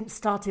God we didn't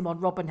start him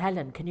on Rob and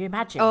Helen. Can you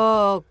imagine?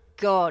 Oh,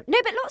 God. No,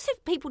 but lots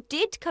of people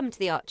did come to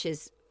the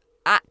Archers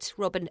at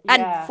Rob and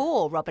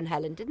for Rob and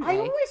Helen, didn't they?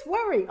 I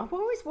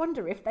always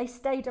wonder if they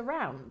stayed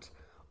around.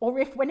 Or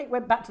if when it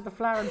went back to the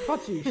Flower and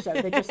Produce show,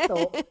 they just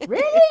thought,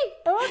 really?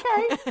 Oh,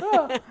 okay.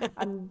 Oh.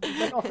 And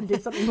went off and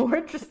did something more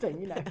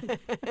interesting, you know.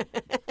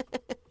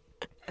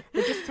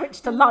 They just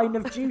switched to Line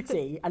of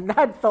Duty and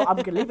then thought, I'm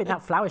going to live in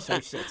that flower show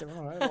shit. I don't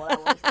know what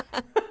that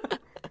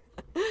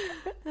was.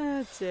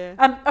 Oh, dear.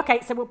 Okay,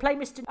 so we'll play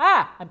Mr.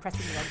 I'm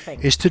pressing the wrong thing.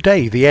 Is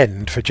today the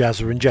end for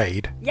Jazza and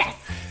Jade? Yes!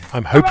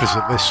 I'm hopeless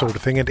at this sort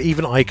of thing, and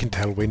even I can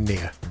tell we're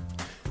near.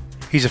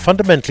 He's a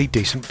fundamentally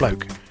decent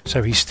bloke,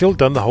 so he's still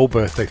done the whole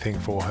birthday thing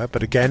for her,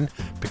 but again,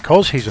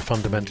 because he's a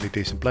fundamentally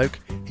decent bloke,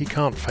 he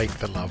can't fake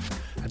the love,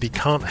 and he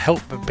can't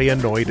help but be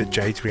annoyed at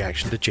Jade's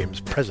reaction to Jim's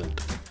present.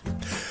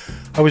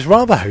 I was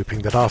rather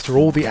hoping that after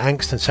all the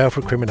angst and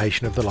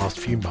self-recrimination of the last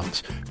few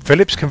months,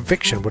 Philip's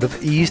conviction would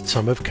have eased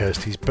some of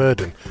Kirsty's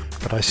burden,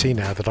 but I see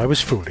now that I was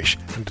foolish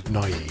and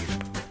naive.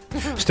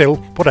 Still,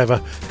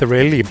 whatever, the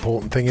really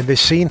important thing in this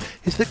scene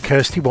is that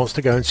Kirsty wants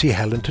to go and see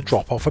Helen to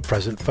drop off a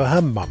present for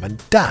her mum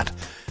and dad.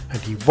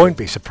 And you won't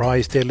be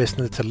surprised, dear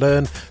listener, to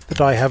learn that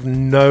I have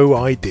no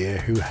idea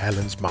who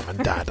Helen's mum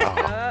and dad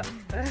are.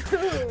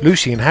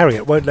 Lucy and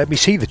Harriet won't let me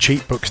see the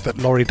cheat books that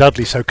Laurie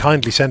Dudley so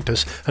kindly sent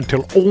us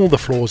until all the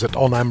floors at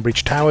On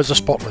Ambridge Towers are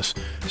spotless,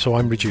 so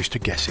I'm reduced to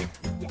guessing.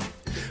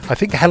 I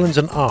think Helen's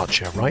an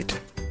archer, right?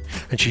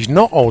 And she's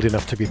not old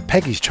enough to be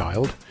Peggy's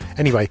child.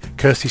 Anyway,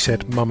 Kirsty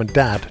said mum and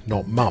dad,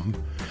 not mum,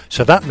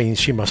 so that means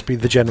she must be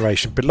the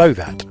generation below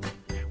that.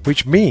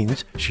 Which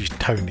means she's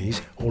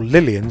Tony's or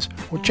Lillian's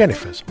or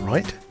Jennifer's,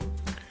 right?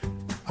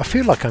 I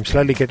feel like I'm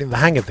slowly getting the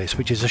hang of this,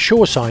 which is a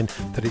sure sign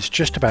that it's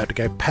just about to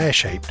go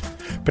pear-shaped.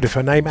 But if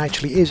her name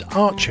actually is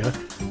Archer,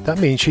 that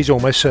means she's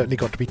almost certainly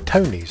got to be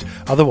Tony's.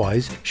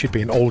 Otherwise, she'd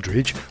be an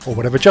Aldridge or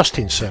whatever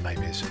Justin's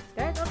surname is.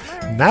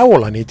 Now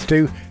all I need to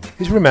do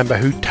is remember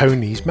who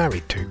Tony's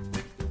married to.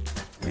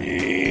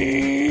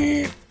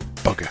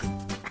 Bugger.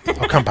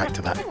 I'll come back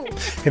to that.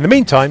 In the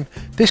meantime,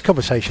 this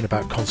conversation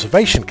about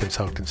conservation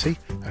consultancy,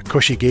 a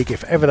cushy gig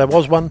if ever there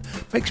was one,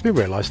 makes me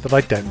realise that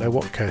I don't know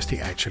what Kirsty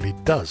actually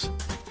does.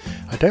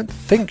 I don't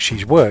think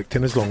she's worked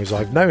in as long as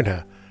I've known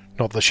her.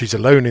 Not that she's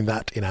alone in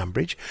that in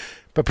Ambridge,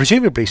 but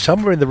presumably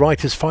somewhere in the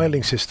writers'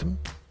 filing system.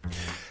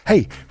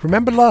 Hey,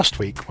 remember last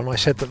week when I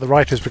said that the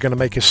writers were going to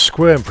make us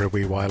squirm for a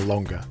wee while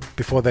longer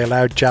before they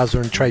allowed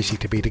Jazza and Tracy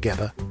to be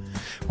together?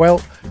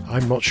 Well,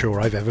 I'm not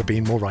sure I've ever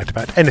been more right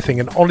about anything,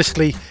 and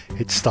honestly,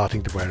 it's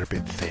starting to wear a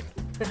bit thin.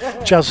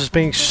 Jazza's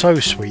being so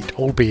sweet,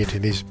 albeit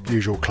in his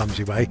usual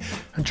clumsy way,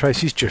 and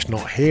Tracy's just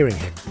not hearing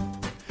him.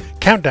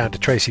 Countdown to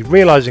Tracy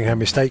realising her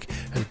mistake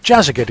and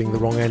Jazza getting the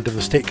wrong end of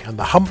the stick and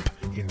the hump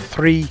in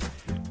 3,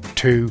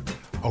 2,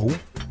 oh,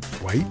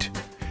 wait,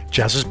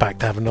 Jazza's back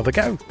to have another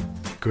go.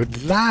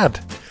 Good lad.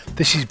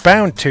 This is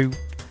bound to...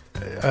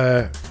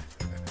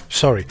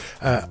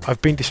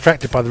 I've been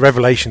distracted by the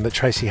revelation that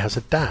Tracy has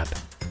a dad.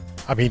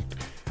 I mean,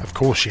 of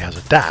course she has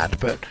a dad,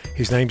 but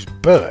his name's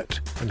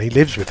Bert, and he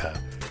lives with her,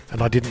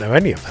 and I didn't know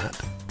any of that.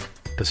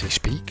 Does he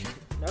speak?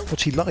 No.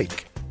 What's he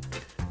like?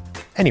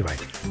 Anyway,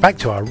 back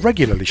to our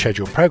regularly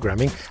scheduled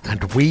programming,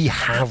 and we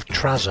have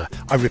Trazza.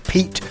 I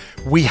repeat,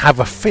 we have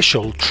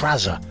official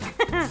Trazza.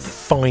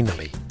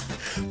 Finally.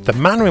 The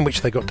manner in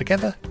which they got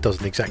together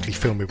doesn't exactly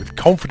fill me with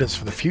confidence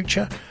for the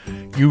future.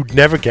 You'd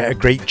never get a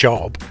great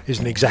job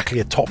isn't exactly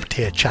a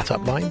top-tier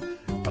chat-up line,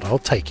 but I'll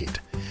take it.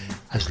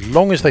 As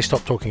long as they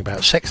stop talking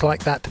about sex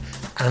like that,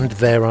 and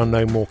there are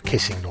no more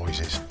kissing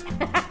noises.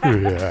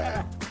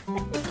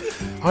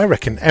 I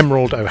reckon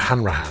Emerald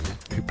O'Hanrahan,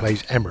 who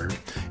plays Emma,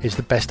 is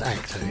the best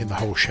actor in the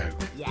whole show.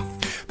 Yes.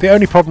 The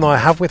only problem I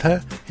have with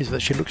her is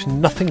that she looks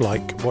nothing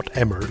like what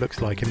Emma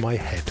looks like in my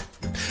head.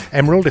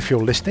 Emerald, if you're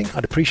listening,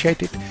 I'd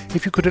appreciate it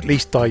if you could at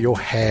least dye your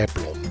hair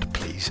blonde,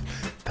 please.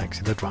 Thanks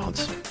in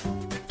advance.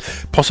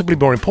 Possibly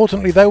more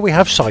importantly, though, we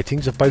have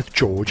sightings of both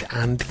George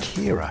and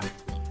Kira.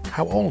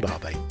 How old are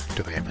they?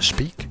 Do they ever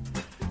speak?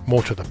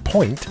 More to the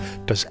point,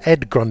 does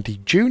Ed Grundy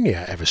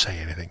Jr. ever say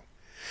anything?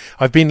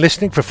 I've been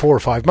listening for 4 or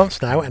 5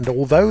 months now, and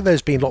although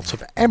there's been lots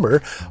of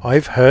Emma,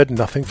 I've heard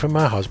nothing from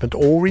her husband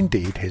or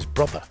indeed his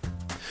brother.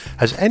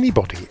 Has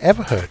anybody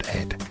ever heard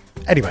Ed?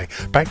 Anyway,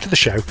 back to the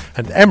show,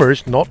 and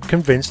Emma's not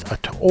convinced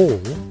at all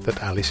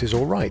that Alice is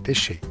all right, is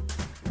she?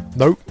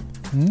 No,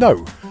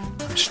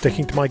 I'm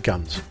sticking to my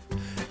guns.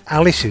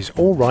 Alice is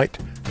all right,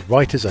 the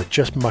writers are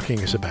just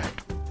mucking us about.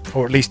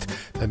 Or at least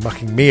they're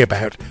mucking me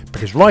about,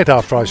 because right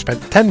after I've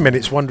spent 10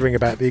 minutes wondering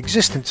about the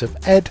existence of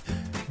Ed,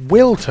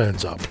 Will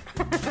turns up.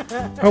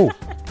 Oh,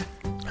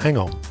 hang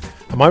on.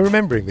 Am I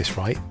remembering this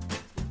right?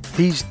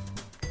 He's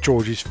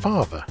George's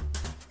father.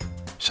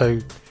 So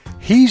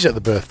he's at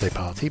the birthday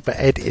party, but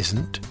Ed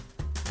isn't.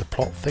 the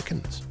plot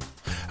thickens.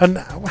 And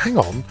hang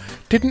on,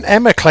 didn't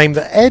Emma claim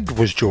that Ed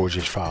was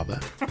George's father?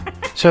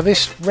 So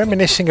this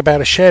reminiscing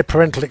about a shared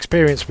parental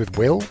experience with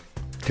Will,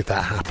 did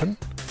that happen?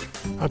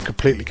 I'm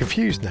completely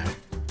confused now.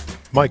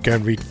 Might go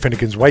and read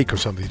Finnegan's Wake or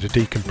something to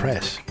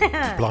decompress.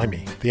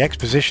 Blimey, the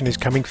exposition is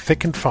coming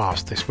thick and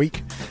fast this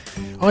week.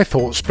 I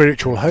thought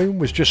Spiritual Home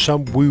was just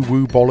some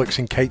woo-woo bollocks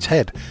in Kate's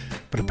head,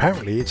 but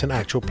apparently it's an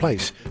actual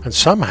place, and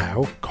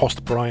somehow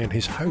cost Brian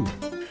his home.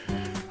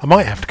 I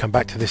might have to come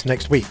back to this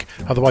next week,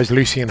 otherwise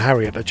Lucy and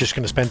Harriet are just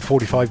going to spend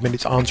 45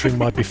 minutes answering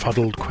my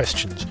befuddled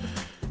questions.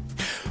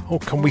 Oh,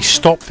 can we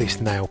stop this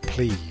now,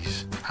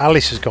 please?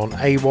 Alice has gone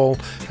AWOL,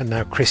 and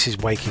now Chris is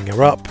waking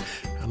her up,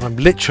 and I'm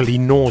literally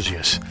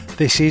nauseous.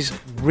 This is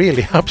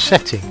really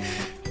upsetting.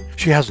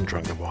 She hasn't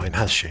drunk the wine,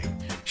 has she?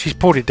 She's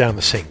poured it down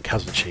the sink,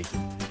 hasn't she?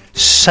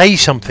 Say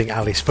something,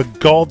 Alice, for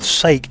God's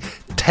sake.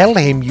 Tell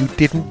him you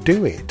didn't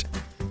do it.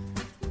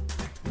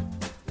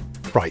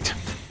 Right,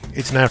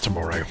 it's now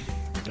tomorrow,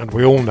 and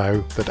we all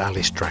know that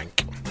Alice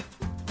drank.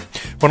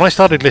 When I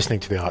started listening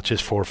to The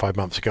Archers 4 or 5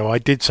 months ago, I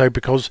did so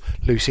because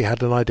Lucy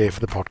had an idea for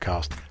the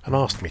podcast and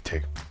asked me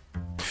to.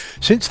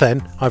 Since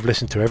then, I've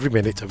listened to every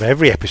minute of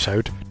every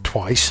episode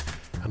twice,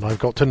 and I've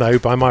got to know,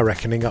 by my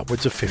reckoning,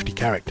 upwards of 50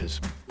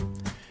 characters.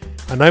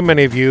 I know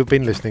many of you have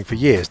been listening for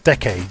years,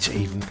 decades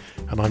even,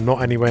 and I'm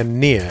not anywhere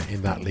near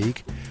in that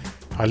league.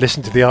 I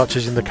listened to The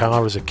Archers in the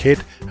car as a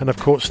kid, and have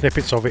caught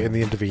snippets of it in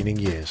the intervening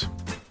years.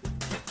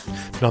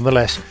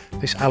 Nonetheless,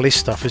 this Alice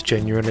stuff has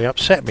genuinely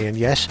upset me, and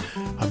yes,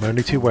 I'm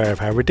only too aware of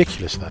how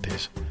ridiculous that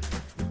is.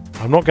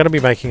 I'm not going to be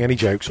making any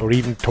jokes or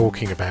even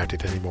talking about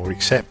it anymore,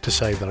 except to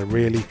say that I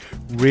really,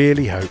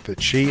 really hope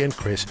that she and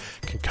Chris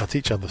can cut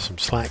each other some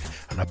slack,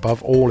 and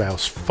above all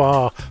else,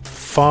 far,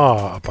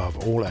 far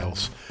above all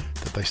else,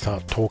 that they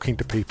start talking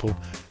to people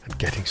and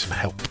getting some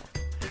help.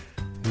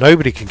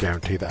 Nobody can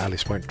guarantee that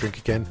Alice won't drink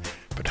again,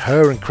 but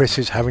her and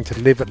Chris's having to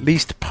live at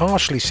least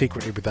partially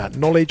secretly with that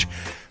knowledge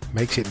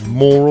makes it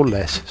more or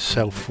less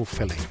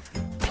self-fulfilling.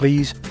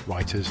 Please,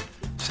 writers,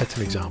 set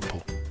an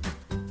example.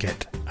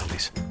 Get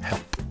Alice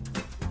help.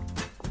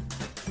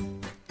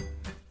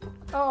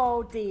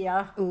 Oh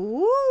dear.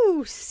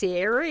 Ooh,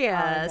 serious.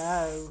 I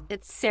know.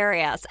 It's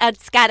serious.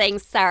 It's getting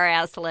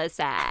serious,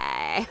 Lucy.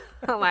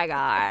 Oh my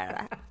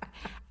God.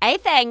 I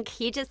think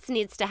he just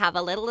needs to have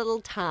a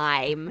little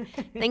time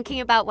thinking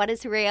about what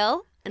is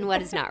real and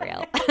what is not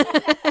real.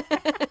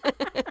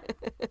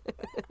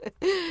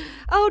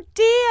 Oh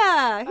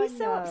dear, he's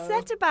so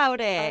upset about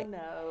it. I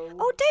know.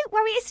 Oh, don't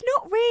worry, it's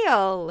not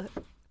real.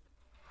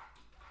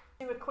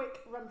 Do a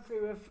quick run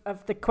through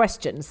of the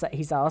questions that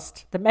he's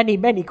asked. The many,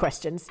 many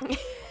questions.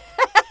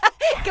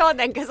 Go on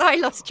then, because I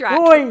lost track.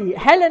 Oi,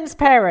 Helen's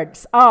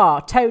parents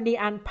are Tony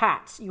and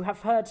Pat. You have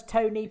heard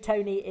Tony.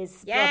 Tony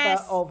is Yes.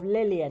 brother of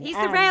Lillian. He's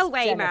the and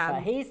railway Jennifer.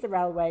 man. He's the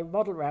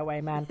model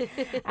railway man.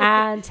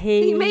 And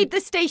he made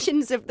the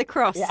Stations of the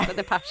Cross for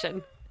the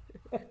Passion.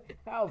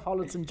 out of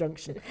Hollerton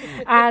Junction.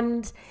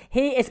 And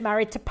he is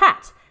married to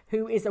Pat,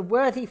 who is a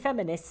worthy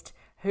feminist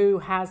who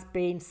has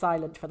been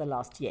silent for the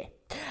last year.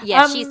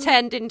 Yeah, she's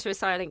turned into a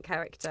silent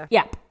character.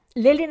 Yep.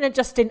 Lillian and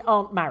Justin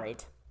aren't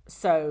married,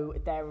 so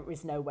there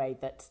is no way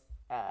that...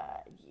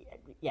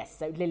 yes,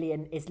 so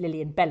Lillian is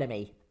Lillian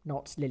Bellamy,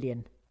 not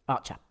Lillian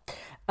Archer.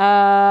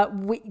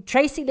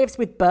 Tracy lives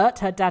with Bert,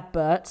 her dad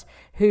Bert,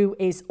 who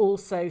is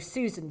also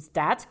Susan's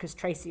dad, because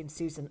Tracy and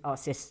Susan are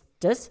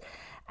sisters.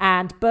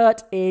 And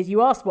Bert is,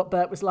 you asked what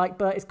Bert was like,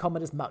 Bert is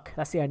common as muck.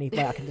 That's the only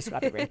way I can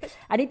describe it, really.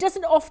 And he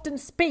doesn't often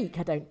speak,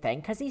 I don't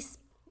think. Has he's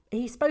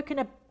spoken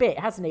a bit,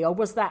 hasn't he? Or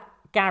was that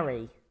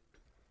Gary,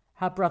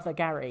 her brother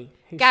Gary,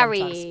 who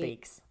sometimes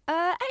speaks?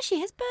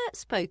 Actually, has Bert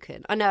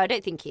spoken? Oh, no, I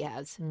don't think he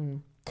has.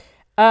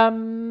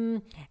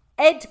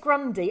 Ed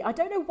Grundy. I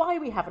don't know why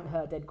we haven't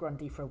heard Ed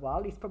Grundy for a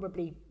while. He's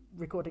probably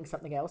recording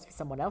something else for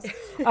someone else.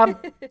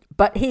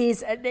 But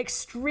he's an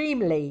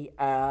extremely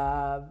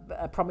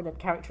a prominent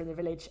character in the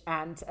village,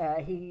 and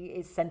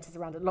he centres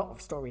around a lot of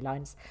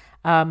storylines.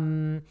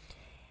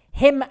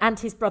 Him and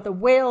his brother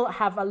Will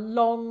have a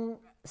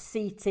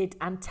long-seated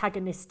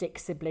antagonistic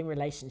sibling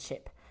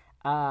relationship,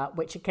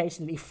 which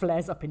occasionally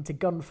flares up into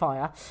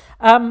gunfire.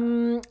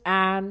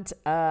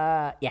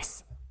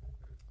 Yes.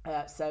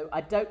 So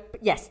I don't...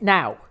 Yes,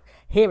 now,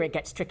 here it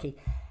gets tricky.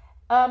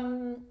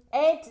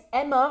 Ed,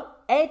 Emma,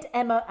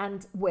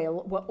 and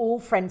Will were all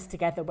friends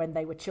together when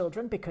they were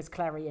children because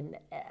Clary and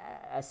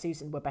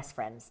Susan were best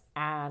friends.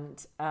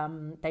 And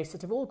they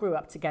sort of all grew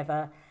up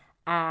together.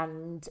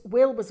 And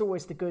Will was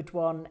always the good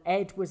one.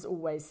 Ed was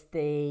always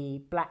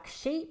the black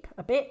sheep,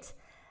 a bit.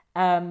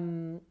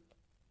 Emma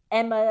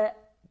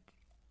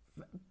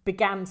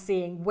began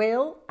seeing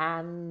Will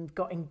and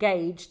got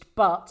engaged,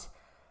 but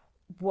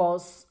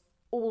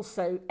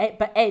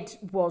Ed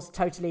was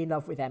totally in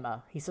love with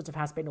Emma. He sort of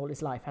has been all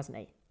his life, hasn't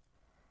he?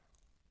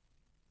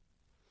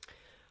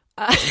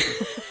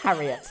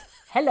 Harriet.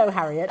 Hello,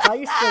 Harriet. Are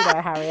you still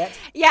there, Harriet?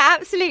 Yeah,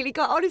 absolutely.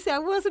 God, honestly, I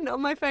wasn't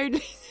on my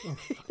phone.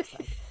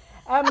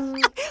 What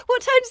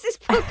time does this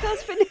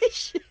podcast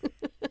finish?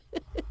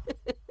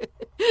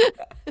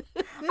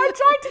 I'm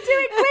trying to do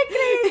it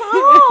quickly. It's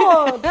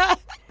hard.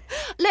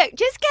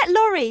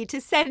 worry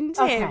to send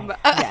him.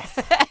 Yes.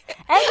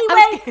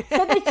 Anyway,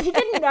 so she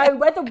didn't know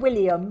whether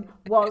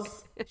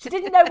she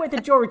didn't know whether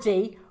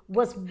Georgie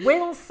was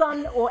Will's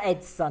son or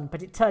Ed's son,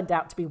 but it turned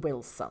out to be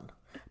Will's son.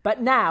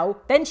 But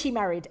then she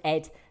married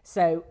Ed,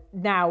 so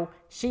now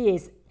she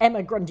is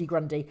Emma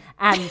Grundy,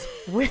 and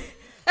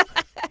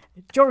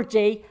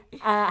Georgie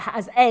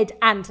has Ed,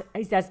 and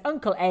he has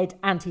Uncle Ed,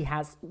 and he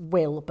has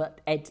Will, but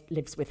Ed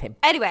lives with him.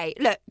 Anyway,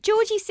 look,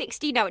 Georgie's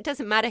 60 now. It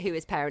doesn't matter who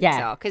his parents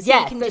are, because he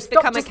can just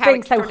stop become just a character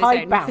being so on his own.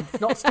 hidebound.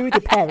 It's not to do with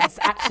your parents,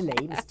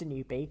 actually, Mr.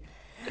 Newbie.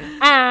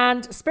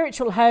 And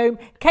spiritual home,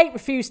 Kate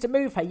refused to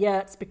move her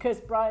yurts because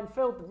Brian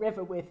filled the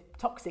river with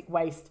toxic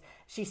waste.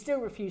 She still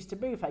refused to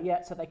move her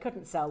yurt, so they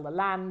couldn't sell the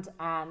land,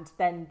 and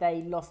then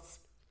they lost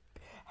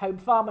home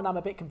farm, and I'm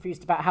a bit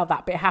confused about how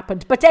that bit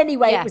happened. But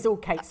anyway, It was all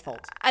Kate's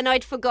fault. And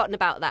I'd forgotten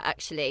about that,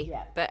 actually.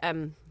 Yeah. But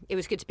it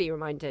was good to be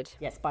reminded.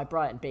 Yes, by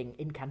Brian being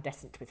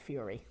incandescent with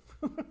fury.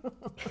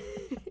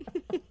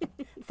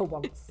 For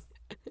once.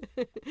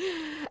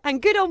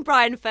 And good on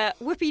Brian for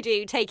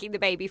whoopie-doo taking the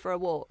baby for a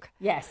walk.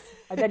 Yes,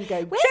 and then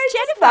going, where's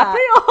Jennifer? Happy?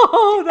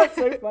 Oh, that's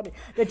so funny.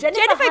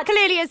 Jennifer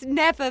clearly has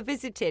never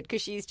visited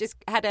because she's just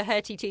had a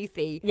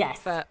hurty-toothy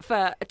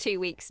for 2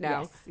 weeks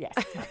now. Yes.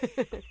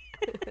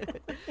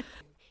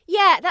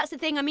 Yeah, that's the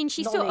thing. I mean,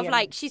 she's sort of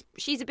like,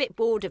 she's a bit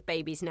bored of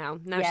babies now.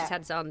 Now she's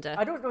had Xander.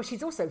 I don't know.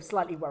 She's also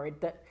slightly worried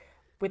that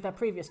with her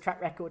previous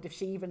track record, if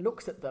she even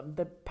looks at them,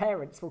 the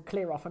parents will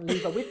clear off and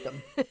leave her with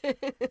them.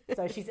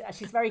 So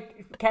she's very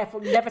careful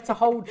never to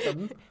hold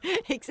them.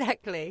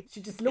 Exactly. She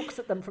just looks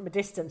at them from a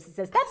distance and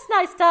says, "That's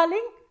nice,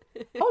 darling.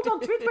 Hold on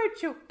to it,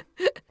 won't you?"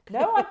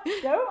 No, not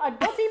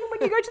even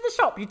when you go to the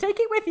shop. You take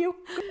it with you.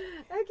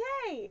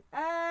 Okay.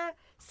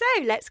 So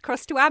let's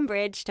cross to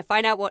Ambridge to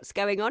find out what's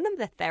going on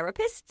the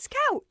therapist's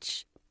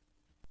couch.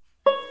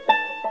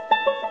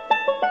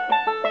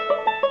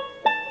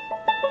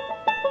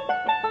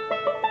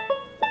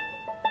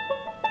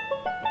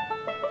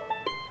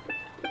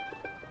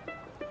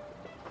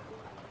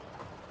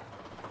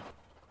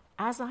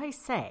 As I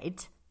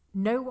said,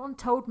 no one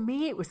told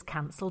me it was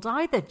cancelled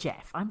either,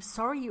 Jeff. I'm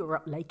sorry you were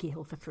up Lakey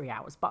Hill for 3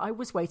 hours, but I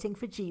was waiting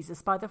for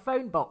Jesus by the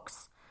phone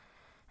box.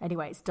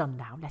 Anyway, it's done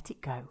now. Let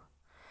it go.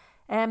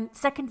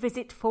 Second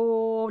visit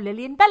for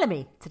Lillian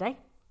Bellamy today.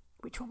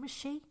 Which one was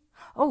she?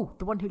 Oh,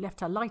 the one who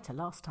left her lighter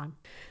last time.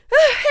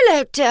 Oh,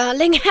 hello,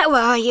 darling. How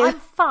are you? I'm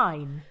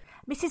fine.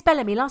 Mrs.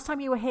 Bellamy, last time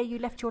you were here, you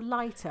left your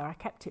lighter. I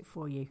kept it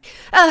for you.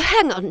 Oh,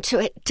 hang on to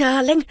it,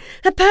 darling.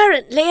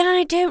 Apparently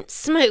I don't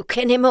smoke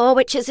anymore,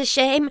 which is a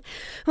shame.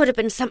 Would have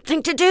been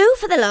something to do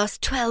for the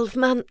last 12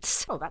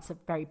 months. Oh, that's a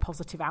very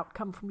positive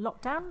outcome from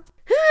lockdown.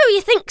 Oh,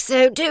 you think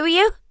so, do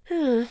you?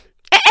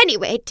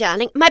 Anyway,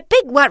 darling, my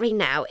big worry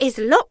now is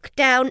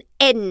lockdown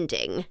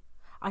ending.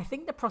 I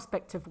think the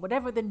prospect of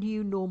whatever the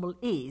new normal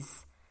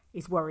is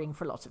worrying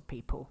for a lot of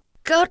people.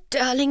 God,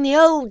 darling, the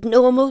old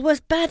normal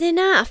was bad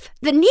enough.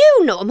 The new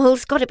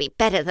normal's got to be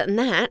better than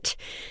that.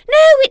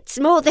 No, it's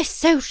more the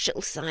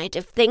social side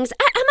of things.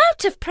 I'm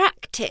out of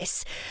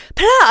practice.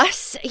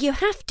 Plus, you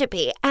have to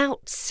be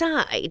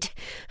outside.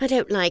 I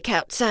don't like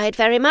outside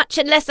very much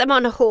unless I'm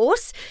on a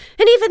horse.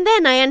 And even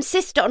then I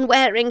insist on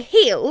wearing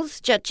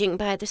heels, judging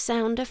by the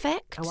sound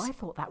effects. Oh, I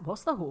thought that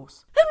was the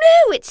horse. Oh,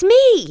 no, it's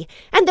me.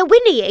 And the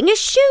whinnying is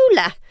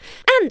Shula.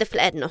 And the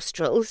flared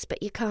nostrils,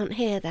 but you can't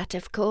hear that,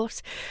 of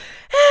course.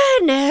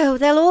 No,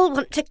 they'll all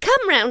want to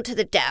come round to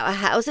the dower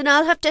house and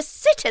I'll have to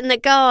sit in the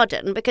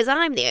garden because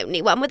I'm the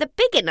only one with a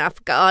big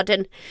enough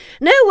garden.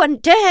 No one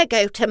dare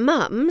go to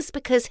Mum's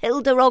because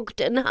Hilda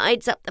Ogden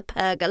hides up the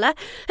pergola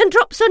and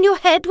drops on your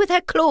head with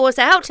her claws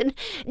out, and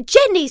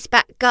Jenny's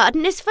back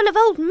garden is full of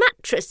old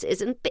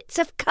mattresses and bits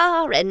of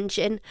car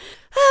engine.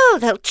 Oh,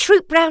 they'll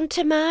troop round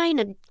to mine,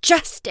 and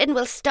Justin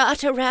will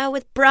start a row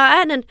with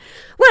Brian, and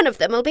one of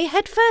them will be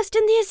head first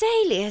in the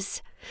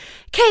azaleas.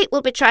 Kate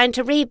will be trying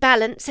to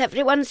rebalance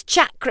everyone's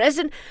chakras,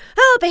 and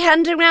I'll be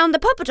handing round the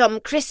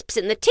poppadom crisps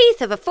in the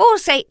teeth of a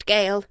force-8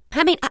 gale.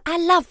 I mean, I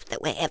love the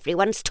way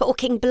everyone's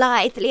talking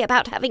blithely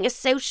about having a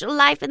social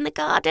life in the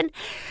garden.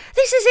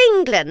 This is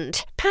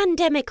England.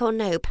 Pandemic or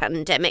no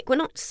pandemic, we're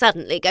not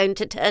suddenly going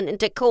to turn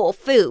into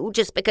Corfu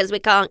just because we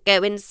can't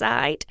go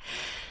inside.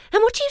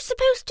 And what are you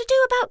supposed to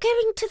do about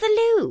going to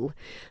the loo?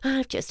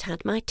 I've just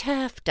had my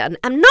turf done.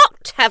 I'm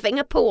not having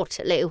a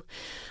portaloo.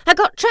 I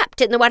got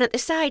trapped in the one at the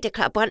cider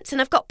club once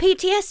and I've got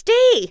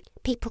PTSD.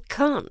 People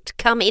can't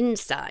come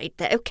inside,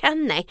 though,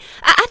 can they?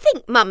 I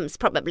think Mum's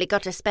probably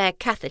got a spare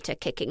catheter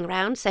kicking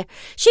round, so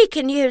she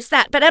can use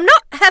that. But I'm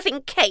not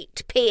having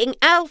Kate peeing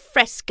al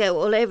fresco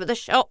all over the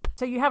shop.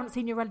 So you haven't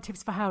seen your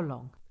relatives for how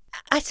long?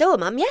 I saw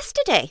Mum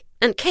yesterday,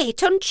 and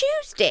Kate on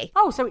Tuesday.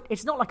 Oh, so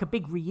it's not like a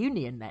big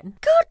reunion then?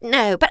 God,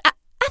 no, but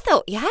I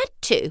thought you had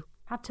to.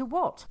 Had to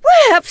what?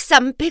 Well, have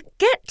some big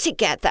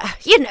get-together.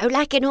 You know,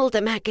 like in all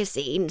the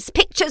magazines.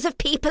 Pictures of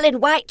people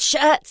in white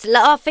shirts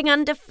laughing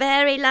under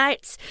fairy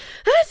lights.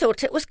 I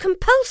thought it was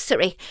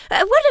compulsory.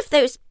 One of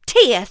those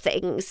tier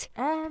things.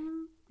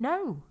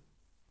 No.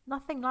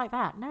 nothing like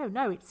that.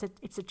 No,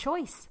 it's a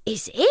choice.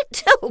 Is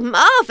it? Oh,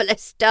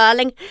 marvellous,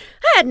 darling.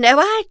 I had no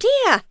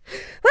idea.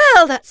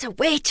 Well, that's a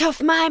weight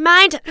off my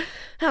mind.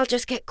 I'll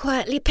just get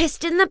quietly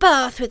pissed in the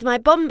bath with my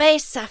Bombay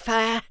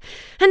Sapphire,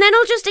 and then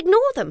I'll just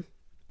ignore them.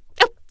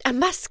 Oh, I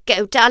must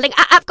go, darling.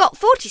 I've got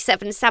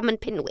 47 salmon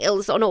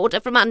pinwheels on order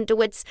from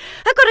Underwood's.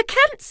 I've got to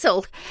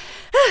cancel.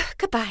 Oh,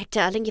 goodbye,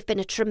 darling. You've been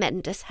a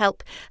tremendous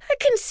help. I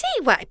can see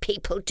why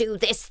people do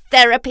this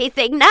therapy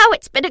thing now.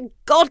 It's been a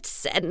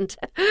godsend.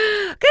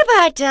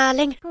 Goodbye,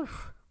 darling.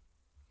 Oof.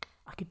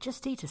 I could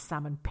just eat a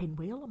salmon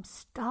pinwheel. I'm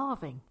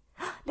starving.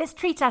 Let's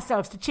treat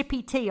ourselves to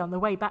chippy tea on the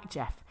way back,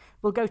 Jeff.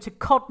 We'll go to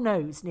Cod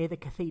Nose near the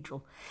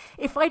cathedral.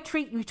 If I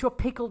treat you to a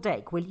pickled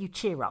egg, will you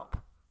cheer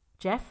up?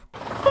 Jeff?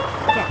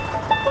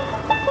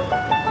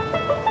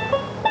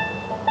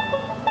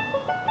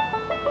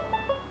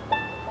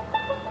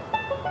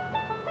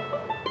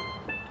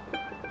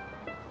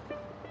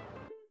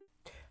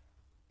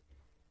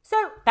 So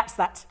that's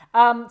that.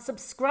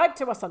 Subscribe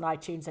to us on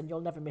iTunes and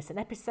you'll never miss an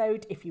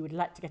episode. If you would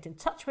like to get in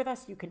touch with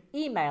us, you can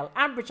email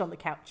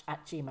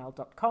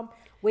ambridgeonthecouch@gmail.com.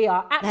 We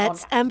are at...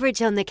 That's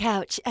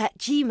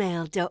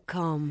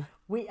ambridgeonthecouch@gmail.com.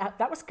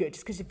 That was good,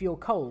 just because of your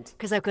cold.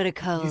 Because I've got a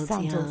cold, You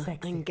sound all sexy. I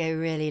can go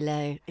really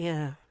low,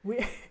 yeah.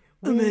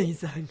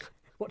 Amazing.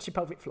 Watch your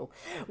pelvic floor.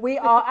 We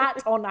are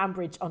at On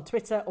Ambridge on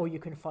Twitter, or you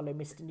can follow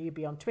Mr.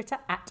 Newbie on Twitter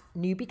at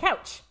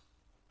NewbieCouch.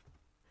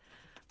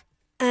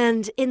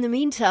 And in the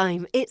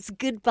meantime, it's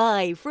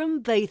goodbye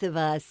from both of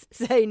us.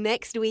 So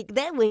next week,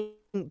 there won't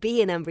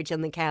be an Ambridge on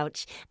the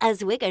Couch,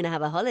 as we're going to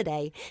have a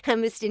holiday,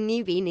 and Mr.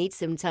 Newbie needs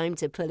some time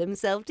to pull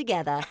himself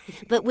together.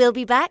 But we'll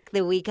be back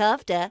the week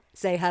after,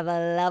 so have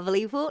a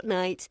lovely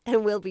fortnight,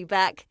 and we'll be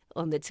back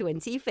on the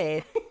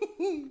 25th.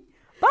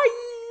 Bye!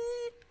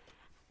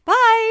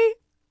 Bye!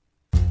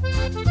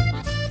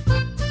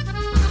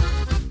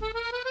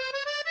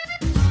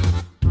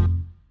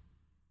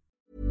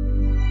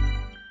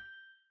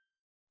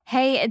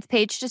 Hey, it's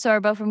Paige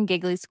DeSorbo from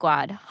Giggly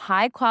Squad.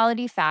 High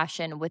quality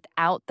fashion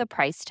without the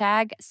price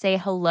tag. Say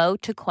hello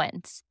to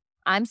Quince.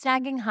 I'm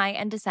snagging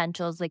high-end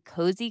essentials like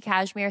cozy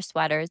cashmere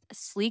sweaters,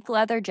 sleek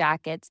leather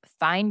jackets,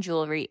 fine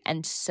jewelry,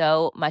 and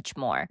so much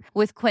more.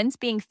 With Quince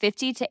being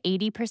 50 to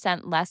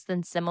 80% less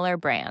than similar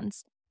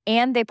brands.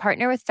 And they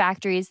partner with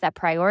factories that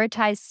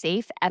prioritize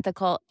safe,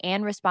 ethical,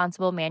 and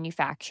responsible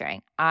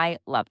manufacturing. I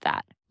love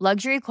that.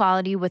 Luxury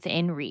quality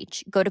within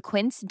reach. Go to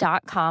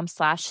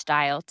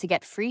quince.com/style to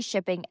get free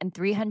shipping and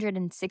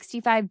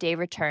 365-day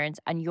returns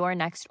on your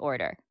next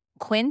order.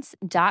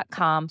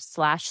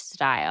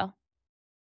 Quince.com/style.